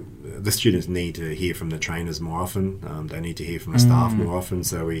 look, the students need to hear from the trainers more often. They need to hear from the staff more often.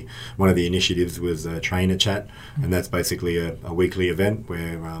 So one of the initiatives was a trainer chat, and that's basically a weekly event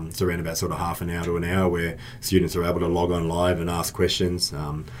where it's around about sort of half an hour to an hour where students are able to log on live and ask questions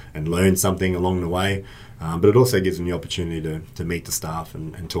and learn something along the way. But it also gives them the opportunity to meet the staff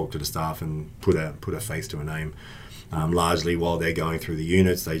and talk to the staff and put a face to a name. Largely while they're going through the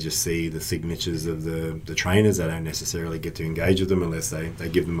units, they just see the signatures of the trainers. They don't necessarily get to engage with them unless they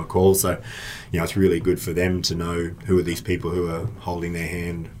give them a call. So, you know, it's really good for them to know who are these people who are holding their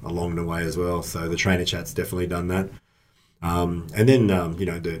hand along the way as well. So the trainer chat's definitely done that. And then, you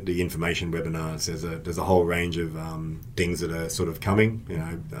know, the information webinars, there's a whole range of things that are sort of coming, you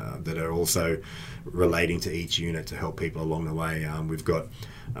know, that are also relating to each unit to help people along the way. We've got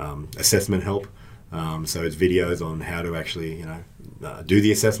assessment help. So it's videos on how to actually, you know, do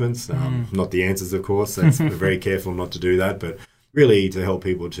the assessments, not the answers, of course. We're very careful not to do that, but really to help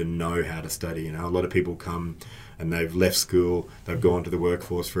people to know how to study. You know, a lot of people come and they've left school, they've gone to the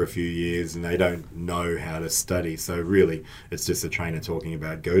workforce for a few years, and they don't know how to study. So really, it's just a trainer talking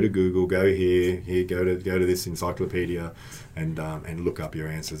about go to Google, go here, go to this encyclopedia, and look up your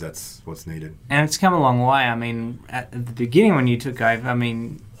answers. That's what's needed. And it's come a long way. I mean, at the beginning when you took over, I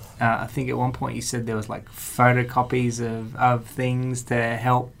mean, I think at one point you said there was like photocopies of things to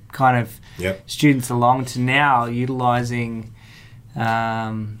help kind of students along, to now utilising,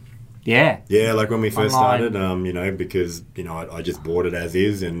 like when we first online. started, because I just bought it as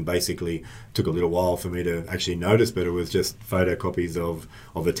is, and basically took a little while for me to actually notice, but it was just photocopies of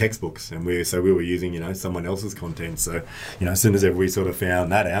the textbooks, and we were using someone else's content. So as soon as we sort of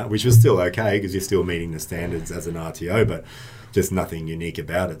found that out, which was still okay because you're still meeting the standards as an RTO, but just nothing unique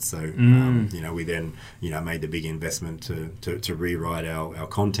about it. So, we then, made the big investment to rewrite our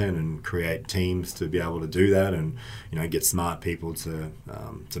content and create teams to be able to do that, and, get smart people to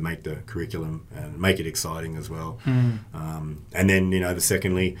make the curriculum and make it exciting as well. And then,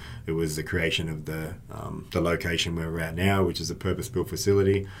 secondly, it was the creation of the location where we're at now, which is a purpose-built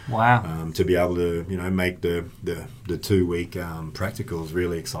facility. Wow. To be able to, make the 2-week practicals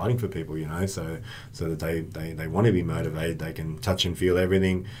really exciting for people, so that they want to be motivated. They can touch and feel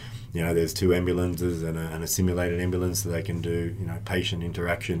everything. There's 2 ambulances and a simulated ambulance, so they can do patient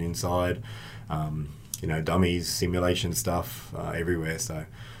interaction inside, dummies, simulation stuff everywhere. So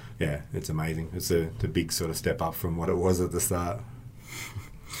yeah, it's amazing. It's a big sort of step up from what it was at the start.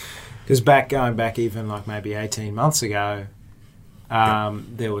 Because going back even like maybe 18 months ago,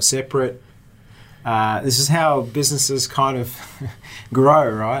 they were separate. This is how businesses kind of grow,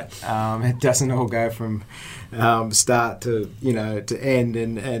 right? It doesn't all go from start to to end,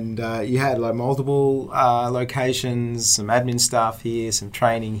 and you had like multiple locations, some admin staff here, some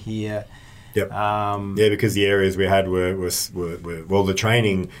training here. Yep. Because the areas we had were the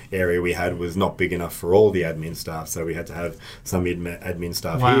training area we had was not big enough for all the admin staff, so we had to have some admin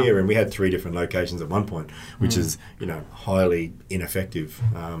staff here, and we had 3 different locations at one point, which is highly ineffective.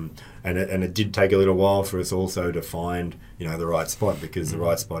 And it did take a little while for us also to find the right spot, because the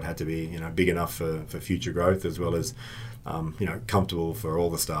right spot had to be big enough for future growth, as well as comfortable for all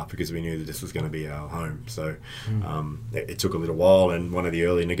the staff, because we knew that this was going to be our home. So it took a little while, and one of the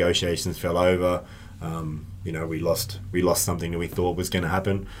early negotiations fell over. We lost something that we thought was going to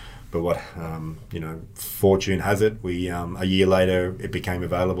happen, but what fortune has it, we a year later it became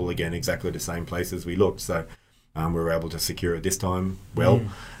available again, exactly the same place as we looked. So we were able to secure it this time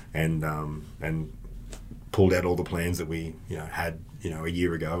and pulled out all the plans that we had a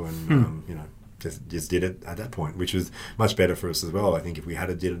year ago, and just did it at that point, which was much better for us as well. I think if we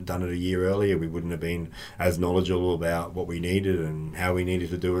had done it a year earlier, we wouldn't have been as knowledgeable about what we needed and how we needed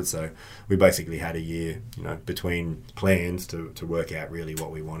to do it. So we basically had a year, between plans to work out really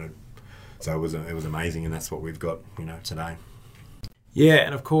what we wanted. So it was amazing, and that's what we've got, today. Yeah,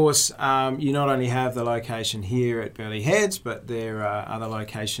 and of course, you not only have the location here at Burleigh Heads, but there are other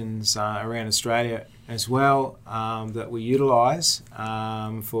locations around Australia as well that we utilise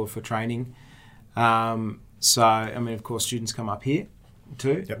for training. So, I mean, of course, students come up here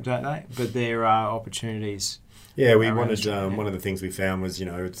too, don't they? But there are opportunities. Yeah, we wanted, one of the things we found was,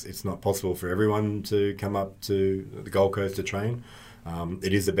 it's not possible for everyone to come up to the Gold Coast to train.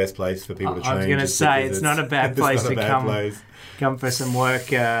 It is the best place for people to train. I was going to say, it's not a bad place to come for some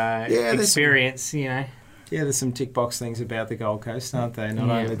work experience, Yeah, there's some tick box things about the Gold Coast, aren't they? Not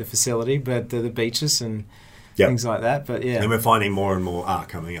only the facility, but the beaches and things like that. But yeah, and we're finding more and more are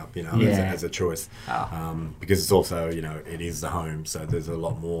coming up, as a choice, because it's also, it is the home, so there's a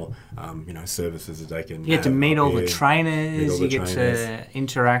lot more, services that they can. You get to meet all the trainers. You get to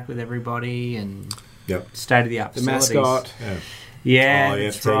interact with everybody, and state of the art facilities. The mascot.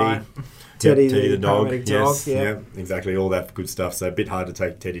 That's Teddy. right. Teddy the dog. Yes, exactly, all that good stuff. So a bit hard to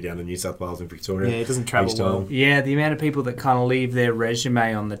take Teddy down to New South Wales and Victoria. Yeah, it doesn't travel well. Yeah, the amount of people that kind of leave their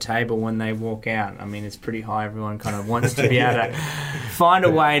resume on the table when they walk out, I mean, it's pretty high. Everyone kind of wants to be able to find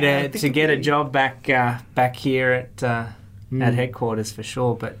a way to get a job back here at headquarters for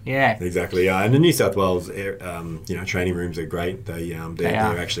sure. But yeah, exactly. Yeah, and the New South Wales, training rooms are great.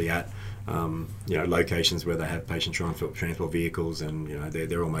 They're actually at. Locations where they have patient transport vehicles, and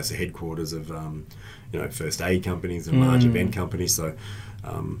they're almost the headquarters of first aid companies and large event companies. So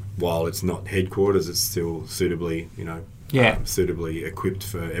while it's not headquarters, it's still suitably suitably equipped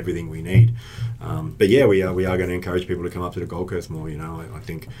for everything we need. But yeah, we are going to encourage people to come up to the Gold Coast more. You know, I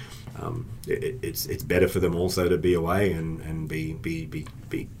think it's better for them also to be away and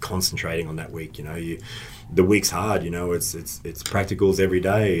be concentrating on that week. You know, the week's hard. You know, it's practicals every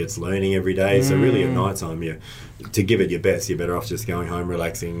day, it's learning every day. So really, at night time, to give it your best, you're better off just going home,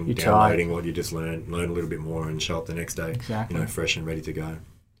 relaxing, downloading what you just learn a little bit more, and show up the next day, you know, fresh and ready to go.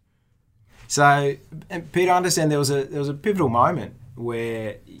 So, Peter, I understand there was a pivotal moment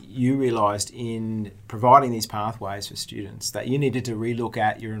where you realised in providing these pathways for students that you needed to relook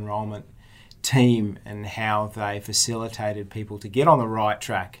at your enrolment team and how they facilitated people to get on the right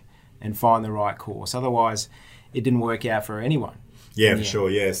track and find the right course. Otherwise, it didn't work out for anyone. Yeah, for sure.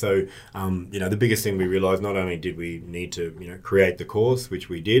 Yeah. So, you know, the biggest thing we realised, not only did we need to, you know, create the course, which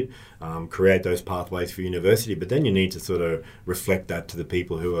we did, create those pathways for university, but then you need to sort of reflect that to the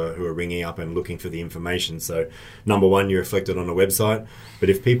people who are ringing up and looking for the information. So, number one, you reflect it on a website. But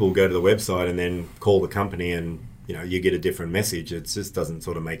if people go to the website and then call the company and, you know, you get a different message, it just doesn't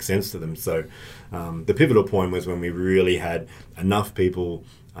sort of make sense to them. So, the pivotal point was when we really had enough people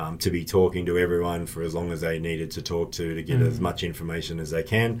to be talking to everyone for as long as they needed to talk to get as much information as they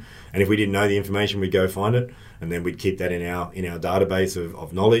can. And if we didn't know the information, we'd go find it, and then we'd keep that in our database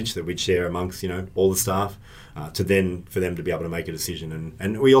of knowledge that we'd share amongst, you know, all the staff, to then for them to be able to make a decision.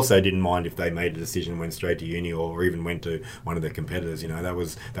 And we also didn't mind if they made a decision, went straight to uni, or even went to one of their competitors. You know, that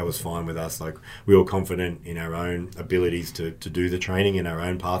was fine with us. Like, we were confident in our own abilities to do the training in our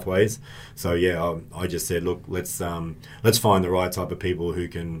own pathways. So yeah, I just said, look, let's find the right type of people who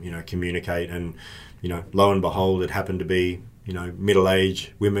can, you know, communicate. And, you know, lo and behold, it happened to be, you know,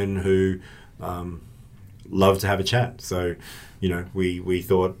 middle-aged women who love to have a chat. So, you know, we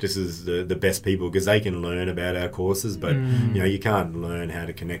thought this is the best people because they can learn about our courses, but, you know, you can't learn how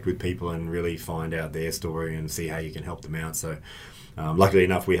to connect with people and really find out their story and see how you can help them out. So, luckily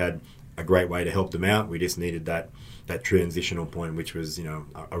enough, we had a great way to help them out. We just needed that transitional point, which was, you know,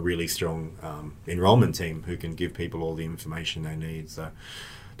 a really strong enrolment team who can give people all the information they need. So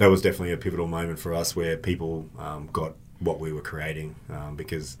that was definitely a pivotal moment for us where people got what we were creating,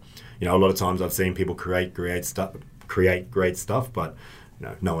 because, you know, a lot of times I've seen people create great stuff, but, you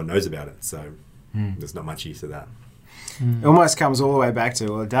know, no one knows about it. So there's not much use of that. It almost comes all the way back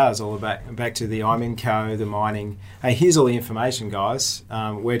to, well, it does, all back to the I'm in Co, the mining. Hey, here's all the information, guys.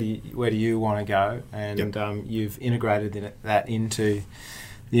 Where do you want to go? And you've integrated that into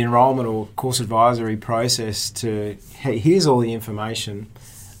the enrolment or course advisory process to, hey, here's all the information.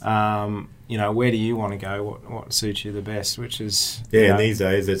 You know, where do you want to go? What suits you the best? Which is... Yeah, and these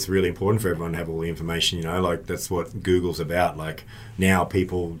days it's really important for everyone to have all the information, you know, like that's what Google's about. Like, now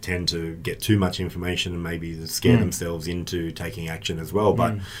people tend to get too much information and maybe scare themselves into taking action as well.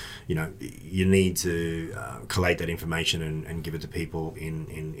 But, you know, you need to collate that information and give it to people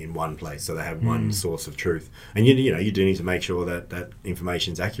in one place so they have one source of truth. And, you know, you do need to make sure that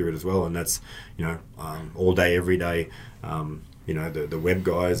information's accurate as well. And that's, you know, all day, every day, you know, the web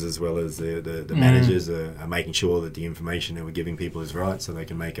guys as well as the managers are making sure that the information that we're giving people is right so they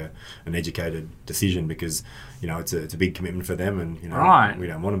can make an educated decision, because, you know, it's a big commitment for them, and, you know, we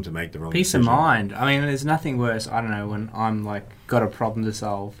don't want them to make the wrong Peace decision. of mind. I mean, there's nothing worse, I don't know, when I'm like got a problem to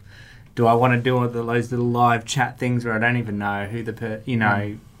solve. Do I want to do all those little live chat things where I don't even know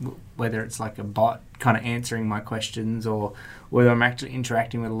who whether it's like a bot kind of answering my questions or whether I'm actually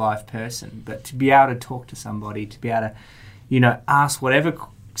interacting with a live person. But to be able to talk to somebody, to be able to, you know, ask whatever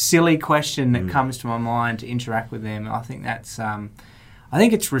silly question that comes to my mind, to interact with them. I think that's, I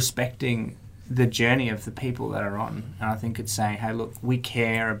think it's respecting the journey of the people that are on. And I think it's saying, hey, look, we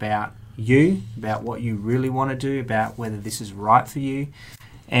care about you, about what you really want to do, about whether this is right for you,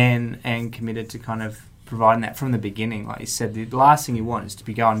 and committed to kind of providing that from the beginning. Like you said, the last thing you want is to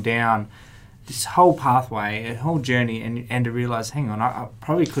be going down this whole pathway, a whole journey, and to realise, hang on, I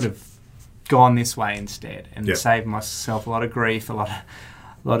probably could have gone this way instead and saved myself a lot of grief, a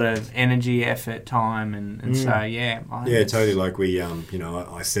lot of energy, effort, time, and so totally. Like we, you know,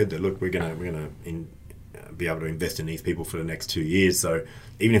 I said that, look, we're gonna be able to invest in these people for the next 2 years. So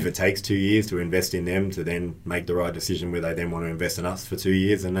even if it takes 2 years to invest in them to then make the right decision where they then want to invest in us for 2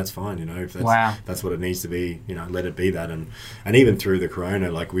 years, then that's fine. You know, if that's what it needs to be, you know, let it be that. And even through the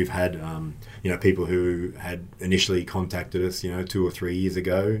corona, like we've had, you know, people who had initially contacted us, you know, 2 or 3 years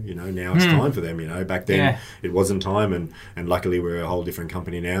ago, you know, now it's time for them. You know, back then it wasn't time, and luckily we're a whole different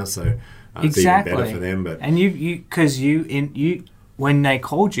company now, so it's even better for them. But and because you when they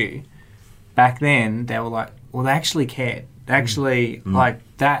called you back then, they were like, well, they actually cared. Actually, like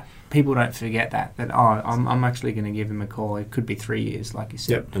that, people don't forget that I'm actually going to give him a call. It could be 3 years, like you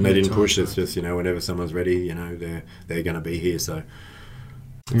said. Yep, and they didn't push. It's just, whenever someone's ready, they're going to be here. So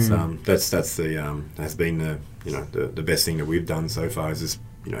it's, that's been the best thing that we've done so far, is just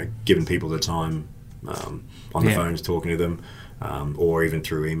giving people the time on the phones, talking to them, or even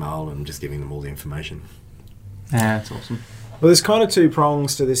through email, and just giving them all the information. Yeah, that's awesome. Well, there's kind of two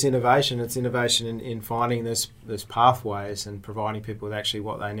prongs to this innovation. It's innovation in finding this pathways and providing people with actually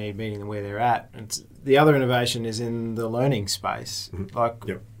what they need, meeting them where they're at. The other innovation is in the learning space. Like,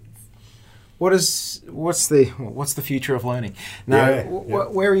 what's the future of learning?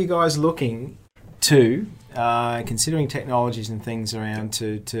 Where are you guys looking to, considering technologies and things around,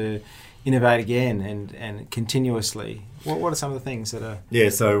 to innovate again and continuously? What are some of the things that are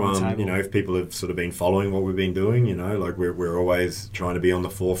if people have sort of been following what we've been doing, like we're always trying to be on the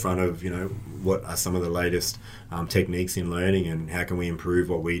forefront of what are some of the latest techniques in learning, and how can we improve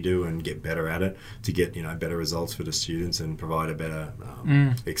what we do and get better at it to get better results for the students and provide a better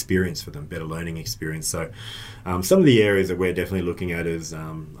experience for them, better learning experience. So some of the areas that we're definitely looking at is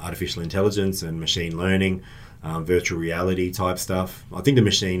artificial intelligence and machine learning. Virtual reality type stuff. I think the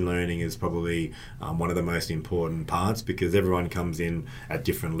machine learning is probably one of the most important parts, because everyone comes in at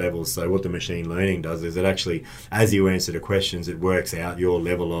different levels. So what the machine learning does is it actually, as you answer the questions, it works out your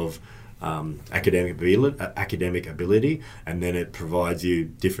level of academic ability, and then it provides you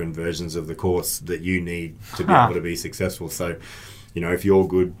different versions of the course that you need to be able to be successful. So if you're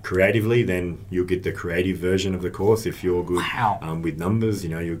good creatively, then you'll get the creative version of the course. If you're good with numbers,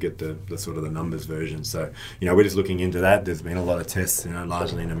 you'll get the sort of the numbers version. So, we're just looking into that. There's been a lot of tests,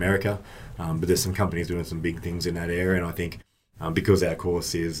 largely in America, but there's some companies doing some big things in that area. And I think because our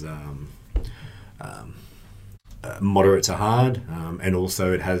course is moderate to hard, and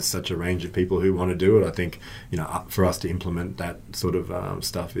also it has such a range of people who want to do it, I think for us to implement that sort of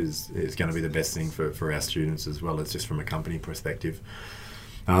stuff is going to be the best thing for our students, as well as just from a company perspective.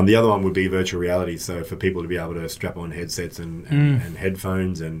 The other one would be virtual reality, so for people to be able to strap on headsets and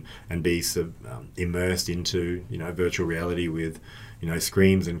headphones and be immersed into virtual reality with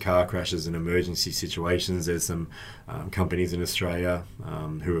screams and car crashes and emergency situations. There's some companies in Australia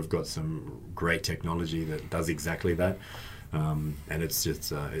who have got some great technology that does exactly that. And it's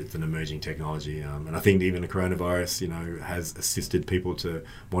just it's an emerging technology, and I think even the coronavirus, has assisted people to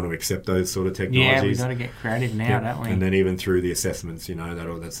want to accept those sort of technologies. Yeah, we've got to get creative now, don't we? And then even through the assessments,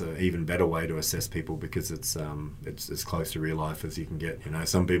 that's an even better way to assess people, because it's as close to real life as you can get.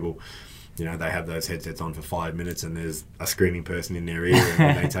 Some people, they have those headsets on for 5 minutes and there's a screaming person in their ear, and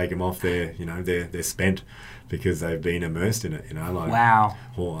when they take them off, they're spent, because they've been immersed in it. Wow.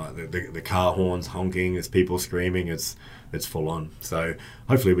 The car horns honking, there's people screaming, it's full on. So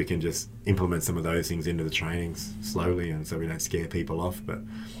hopefully we can just implement some of those things into the trainings slowly, and so we don't scare people off. But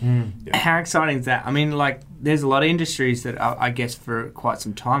How exciting is that? I mean, there's a lot of industries that I guess for quite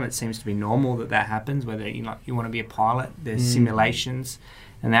some time it seems to be normal that happens, whether you want to be a pilot, there's simulations,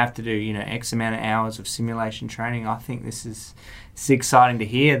 and they have to do X amount of hours of simulation training. I think it's exciting to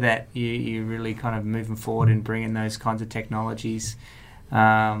hear that you're really kind of moving forward and bringing those kinds of technologies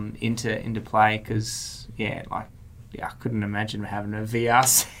into play, because I couldn't imagine having a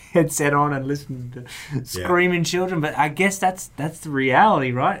VR headset on and listening to screaming children. But I guess that's the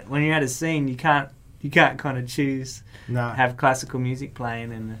reality, right? When you're at a scene, you can't kind of choose have classical music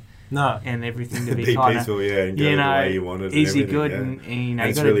playing and everything to be kind peaceful, and go the way you want it, easy, and good, and you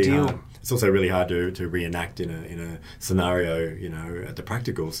got to really deal. Hard. It's also really hard to reenact in a scenario, at the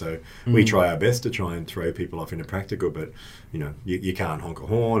practical. So we try our best to try and throw people off in a practical, but you can't honk a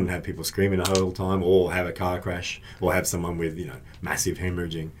horn and have people screaming the whole time, or have a car crash, or have someone with massive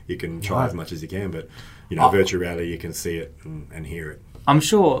hemorrhaging. You can try as much as you can, but virtual reality, you can see it and hear it. I'm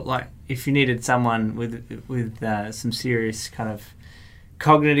sure, if you needed someone with some serious kind of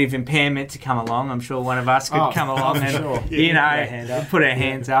cognitive impairment to come along, I'm sure one of us could come along and put our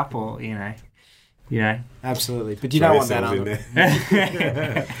hands up, or absolutely. But you don't want that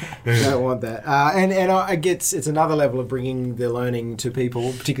you don't want that. And I guess it's another level of bringing the learning to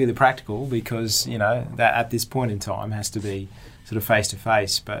people, particularly the practical, because that at this point in time has to be sort of face to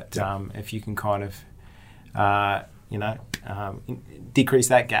face. But if you can kind of decrease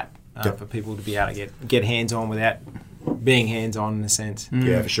that gap for people to be able to get hands on without being hands-on in a sense.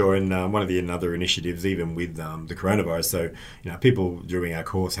 Yeah, for sure. And one of the other initiatives, even with the coronavirus, so people during our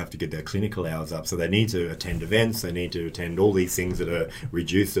course have to get their clinical hours up, so they need to attend events, they need to attend all these things that are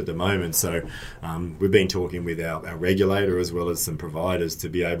reduced at the moment. So we've been talking with our regulator, as well as some providers, to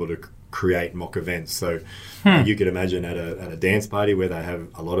be able to create mock events. So you could imagine at a dance party where they have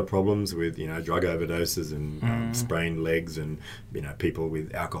a lot of problems with, you know, drug overdoses and sprained legs, and, you know, people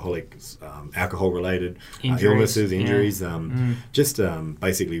with alcohol related illnesses, injuries, just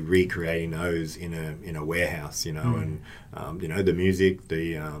basically recreating those in a warehouse, you know, and you know, the music,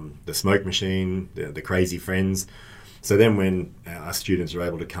 the smoke machine, the crazy friends. So then when our students are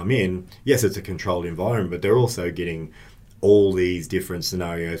able to come in, yes, it's a controlled environment, but they're also getting all these different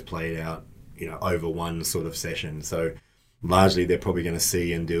scenarios played out, you know, over one sort of session. So largely they're probably going to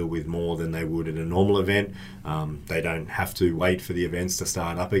see and deal with more than they would at a normal event. They don't have to wait for the events to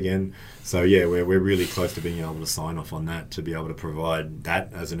start up again. So yeah, we're really close to being able to sign off on that, to be able to provide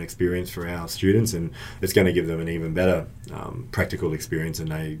that as an experience for our students, and it's going to give them an even better practical experience than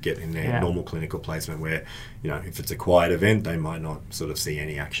they get in their normal clinical placement, where, you know, if it's a quiet event, they might not sort of see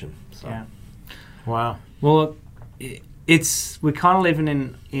any action. So. Yeah. Wow. Well, we're kind of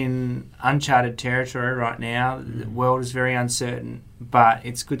living in uncharted territory right now. The world is very uncertain, but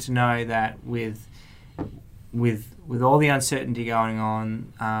it's good to know that with all the uncertainty going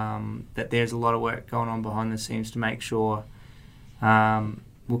on, that there's a lot of work going on behind the scenes to make sure.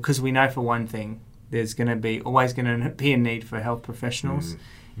 Because we know for one thing, there's always going to be a need for health professionals.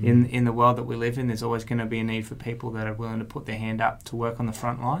 In the world that we live in. There's always going to be a need for people that are willing to put their hand up to work on the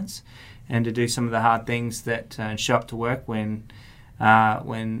front lines, and to do some of the hard things that show up to work when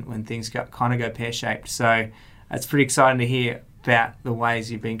things kind of go pear-shaped. So it's pretty exciting to hear about the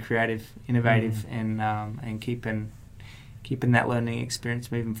ways you've been creative, innovative, and keeping that learning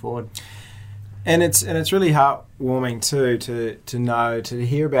experience moving forward. And it's really heartwarming too to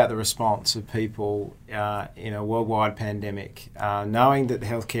hear about the response of people in a worldwide pandemic, knowing that the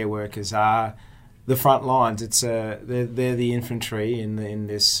healthcare workers are the front lines. They're the infantry in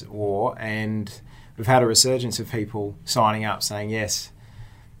this war, and we've had a resurgence of people signing up saying, yes,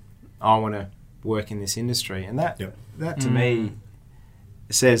 I want to work in this industry, and that to me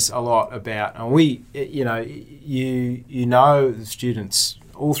says a lot about. And you know the students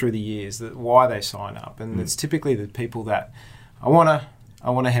all through the years that why they sign up, and it's typically the people that I want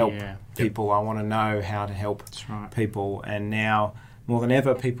to help people. I want to know how to help people, and now more than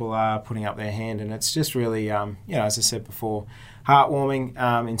ever, people are putting up their hand, and it's just really, as I said before,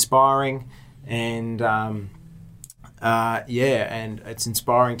 heartwarming, inspiring, and and it's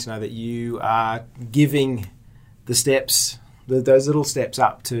inspiring to know that you are giving the steps, those little steps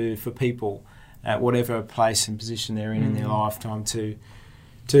up for people at whatever place and position they're in their lifetime to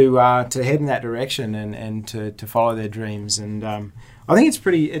head in that direction and to follow their dreams. And I think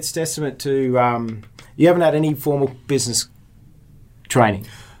it's testament to you haven't had any formal business training.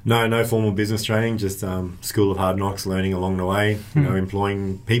 No formal business training, just School of Hard Knocks, learning along the way, you know,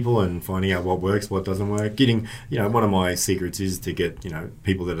 employing people and finding out what works, what doesn't work. Getting, you know, one of my secrets is to get, you know,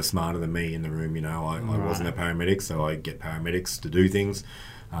 people that are smarter than me in the room. You know, I wasn't a paramedic, so I get paramedics to do things.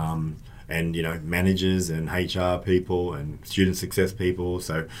 And, you know, managers and HR people and student success people.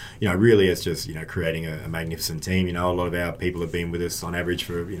 So, you know, really it's just, you know, creating a magnificent team. You know, a lot of our people have been with us on average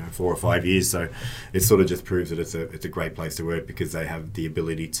for, you know, 4 or 5 years. So it sort of just proves that it's a great place to work, because they have the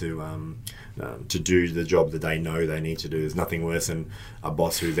ability to do the job that they know they need to do. There's nothing worse than a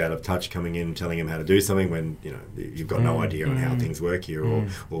boss who's out of touch coming in and telling them how to do something when, you know, you've got no idea on how things work here or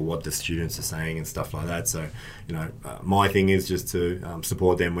what the students are saying and stuff like that. So, you know, my thing is just to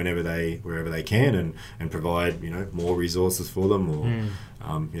support them wherever they can, and provide, you know, more resources for them, or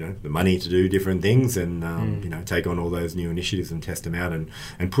you know, the money to do different things, and you know, take on all those new initiatives and test them out,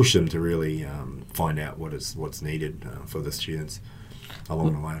 and push them to really find out what's needed for the students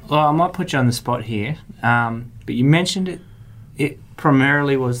along the way. Well, I might put you on the spot here, but you mentioned it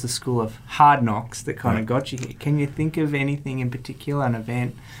primarily was the School of Hard Knocks that kind of got you here. Can you think of anything in particular, an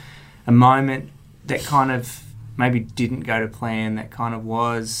event, a moment that kind of maybe didn't go to plan, that kind of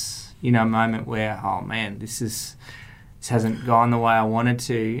was, you know, a moment where, oh man, this hasn't gone the way I wanted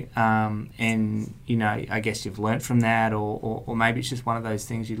to, and, you know, I guess you've learnt from that, or maybe it's just one of those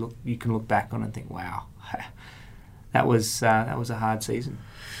things you can look back on and think, wow, that was a hard season.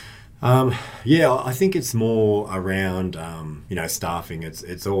 I think it's more around, you know, staffing.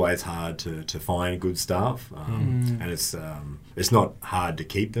 It's always hard to find good staff, and it's not hard to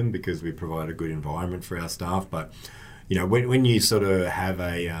keep them, because we provide a good environment for our staff. But, you know, when you sort of have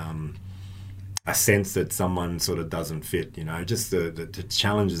a sense that someone sort of doesn't fit, just the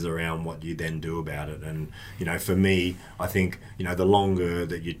challenges around what you then do about it. And, for me, I think, the longer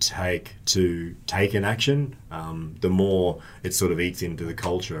that you take to take an action, the more it sort of eats into the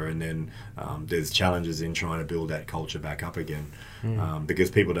culture. And then there's challenges in trying to build that culture back up again. Because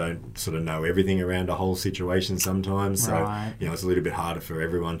people don't sort of know everything around a whole situation sometimes. So, Right. It's a little bit harder for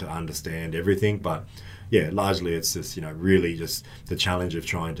everyone to understand everything. But yeah, largely it's just, really just the challenge of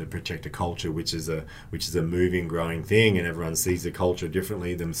trying to protect a culture, which is a moving, growing thing, and everyone sees the culture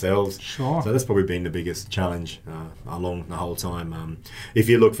differently themselves. Sure. So that's probably been the biggest challenge along the whole time. If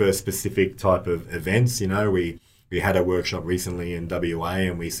you look for a specific type of events, we had a workshop recently in WA,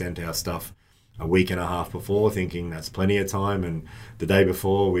 and we sent our stuff a week and a half before, thinking that's plenty of time. And the day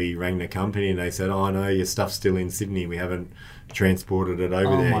before, we rang the company and they said, "Oh no, your stuff's still in Sydney. We haven't transported it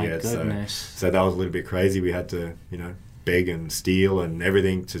over there my yet." goodness. So that was a little bit crazy. We had to, beg and steal and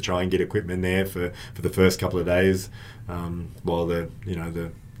everything to try and get equipment there for the first couple of days, while the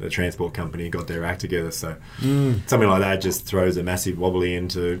transport company got their act together. So something like that just throws a massive wobbly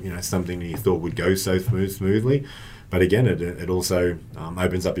into something that you thought would go so smoothly. But again, it also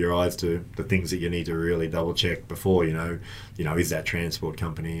opens up your eyes to the things that you need to really double check before. Is that transport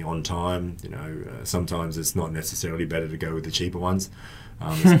company on time? Sometimes it's not necessarily better to go with the cheaper ones.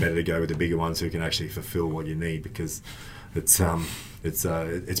 It's better to go with the bigger ones who can actually fulfill what you need, because it's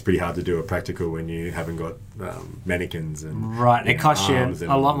pretty hard to do a practical when you haven't got mannequins and Right, it costs you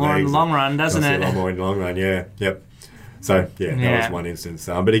a lot more in the long run, doesn't it? A lot more in the long run, yeah, yep. So that was one instance.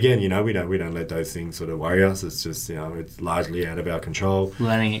 But again, we don't let those things sort of worry us. It's just it's largely out of our control.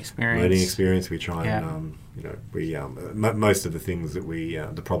 Learning experience. We try and most of the things that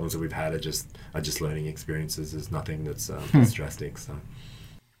the problems that we've had are just learning experiences. There's nothing that's drastic.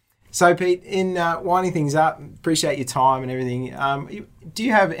 So Pete, in winding things up, appreciate your time and everything. Do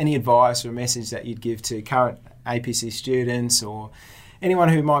you have any advice or a message that you'd give to current APC students or anyone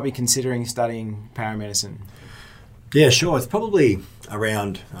who might be considering studying paramedicine? Yeah, sure. It's probably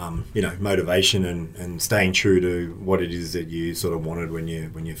around motivation and staying true to what it is that you sort of wanted when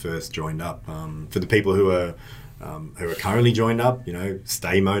you first joined up. For the people who are currently joined up,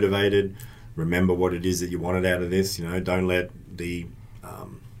 stay motivated. Remember what it is that you wanted out of this. Don't let the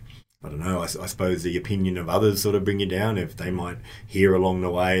I suppose the opinion of others sort of bring you down. If they might hear along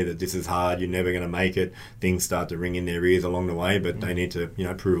the way that this is hard, you're never going to make it, things start to ring in their ears along the way, but they need to,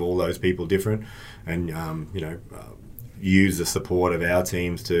 prove all those people different and, use the support of our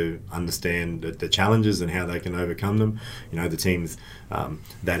teams to understand the challenges and how they can overcome them. The teams,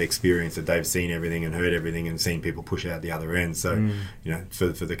 that experience that they've seen everything and heard everything and seen people push out the other end. So,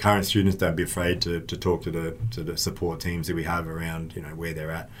 for the current students, don't be afraid to talk to the support teams that we have around, where they're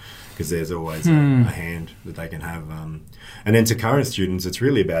at, because there's always a hand that they can have. And then to current students, it's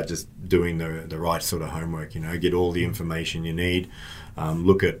really about just doing the right sort of homework, get all the information you need,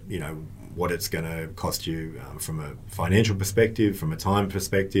 look at, what it's going to cost you from a financial perspective, from a time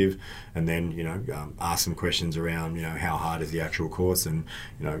perspective, and then ask some questions around how hard is the actual course, and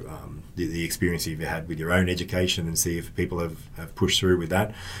the experience you've had with your own education, and see if people have pushed through with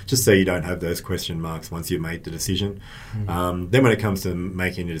that, just so you don't have those question marks once you've made the decision. Then when it comes to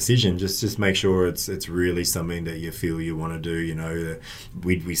making a decision, just make sure it's really something that you feel you want to do.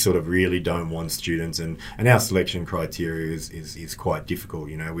 We sort of really don't want students, and our selection criteria is quite difficult.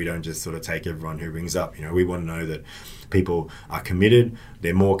 We don't just sort of take everyone who rings up. We want to know that people are committed.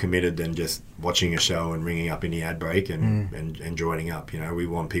 They're more committed than just watching a show and ringing up in the ad break and joining up. We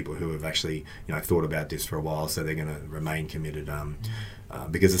want people who have actually thought about this for a while, so they're going to remain committed.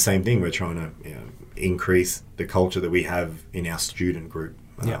 Because the same thing, we're trying to increase the culture that we have in our student group,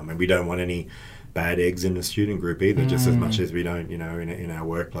 and we don't want any bad eggs in the student group either, just as much as we don't in our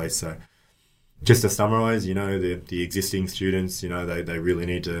workplace. So just to summarise, the existing students, they really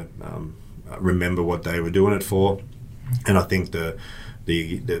need to remember what they were doing it for, and I think the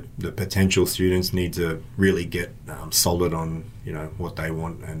potential students need to really get solid on what they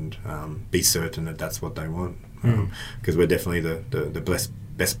want and be certain that that's what they want, because we're definitely the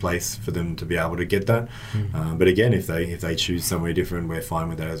best place for them to be able to get that. But again, if they choose somewhere different, we're fine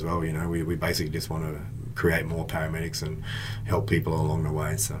with that as well. We basically just want to create more paramedics and help people along the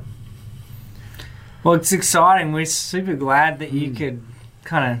way. So. Well, it's exciting. We're super glad that you could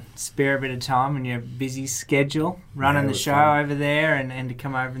kind of spare a bit of time in your busy schedule running the show over there and to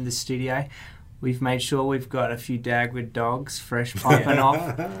come over in the studio. We've made sure we've got a few Dagwood dogs fresh popping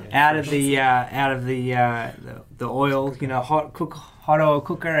off out of the oil, hot oil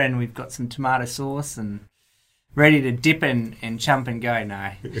cooker, and we've got some tomato sauce and ready to dip and chump and go.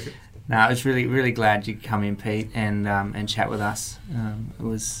 No, No, I was really, really glad you could come in, Pete, and chat with us. It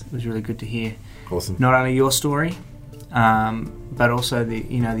was really good to hear. Awesome. Not only your story, but also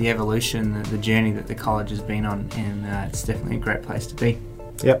the evolution, the journey that the college has been on, and it's definitely a great place to be.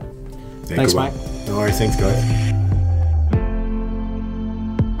 Yep. Yeah, Thanks, good mate. one. No worries. Thanks, guys.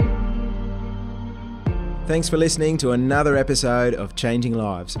 Thanks for listening to another episode of Changing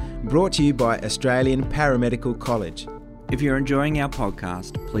Lives, brought to you by Australian Paramedical College. If you're enjoying our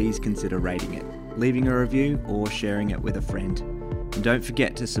podcast, please consider rating it, leaving a review, or sharing it with a friend. And don't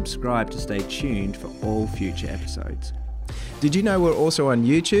forget to subscribe to stay tuned for all future episodes. Did you know we're also on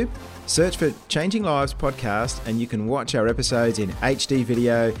YouTube? Search for Changing Lives Podcast and you can watch our episodes in HD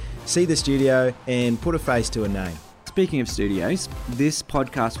video, see the studio, and put a face to a name. Speaking of studios, this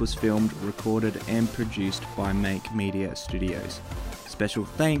podcast was filmed, recorded, and produced by Make Media Studios. Special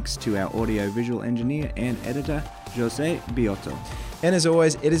thanks to our audio-visual engineer and editor, Jose Biotto. And as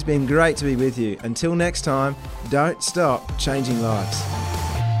always, it has been great to be with you. Until next time, don't stop changing lives.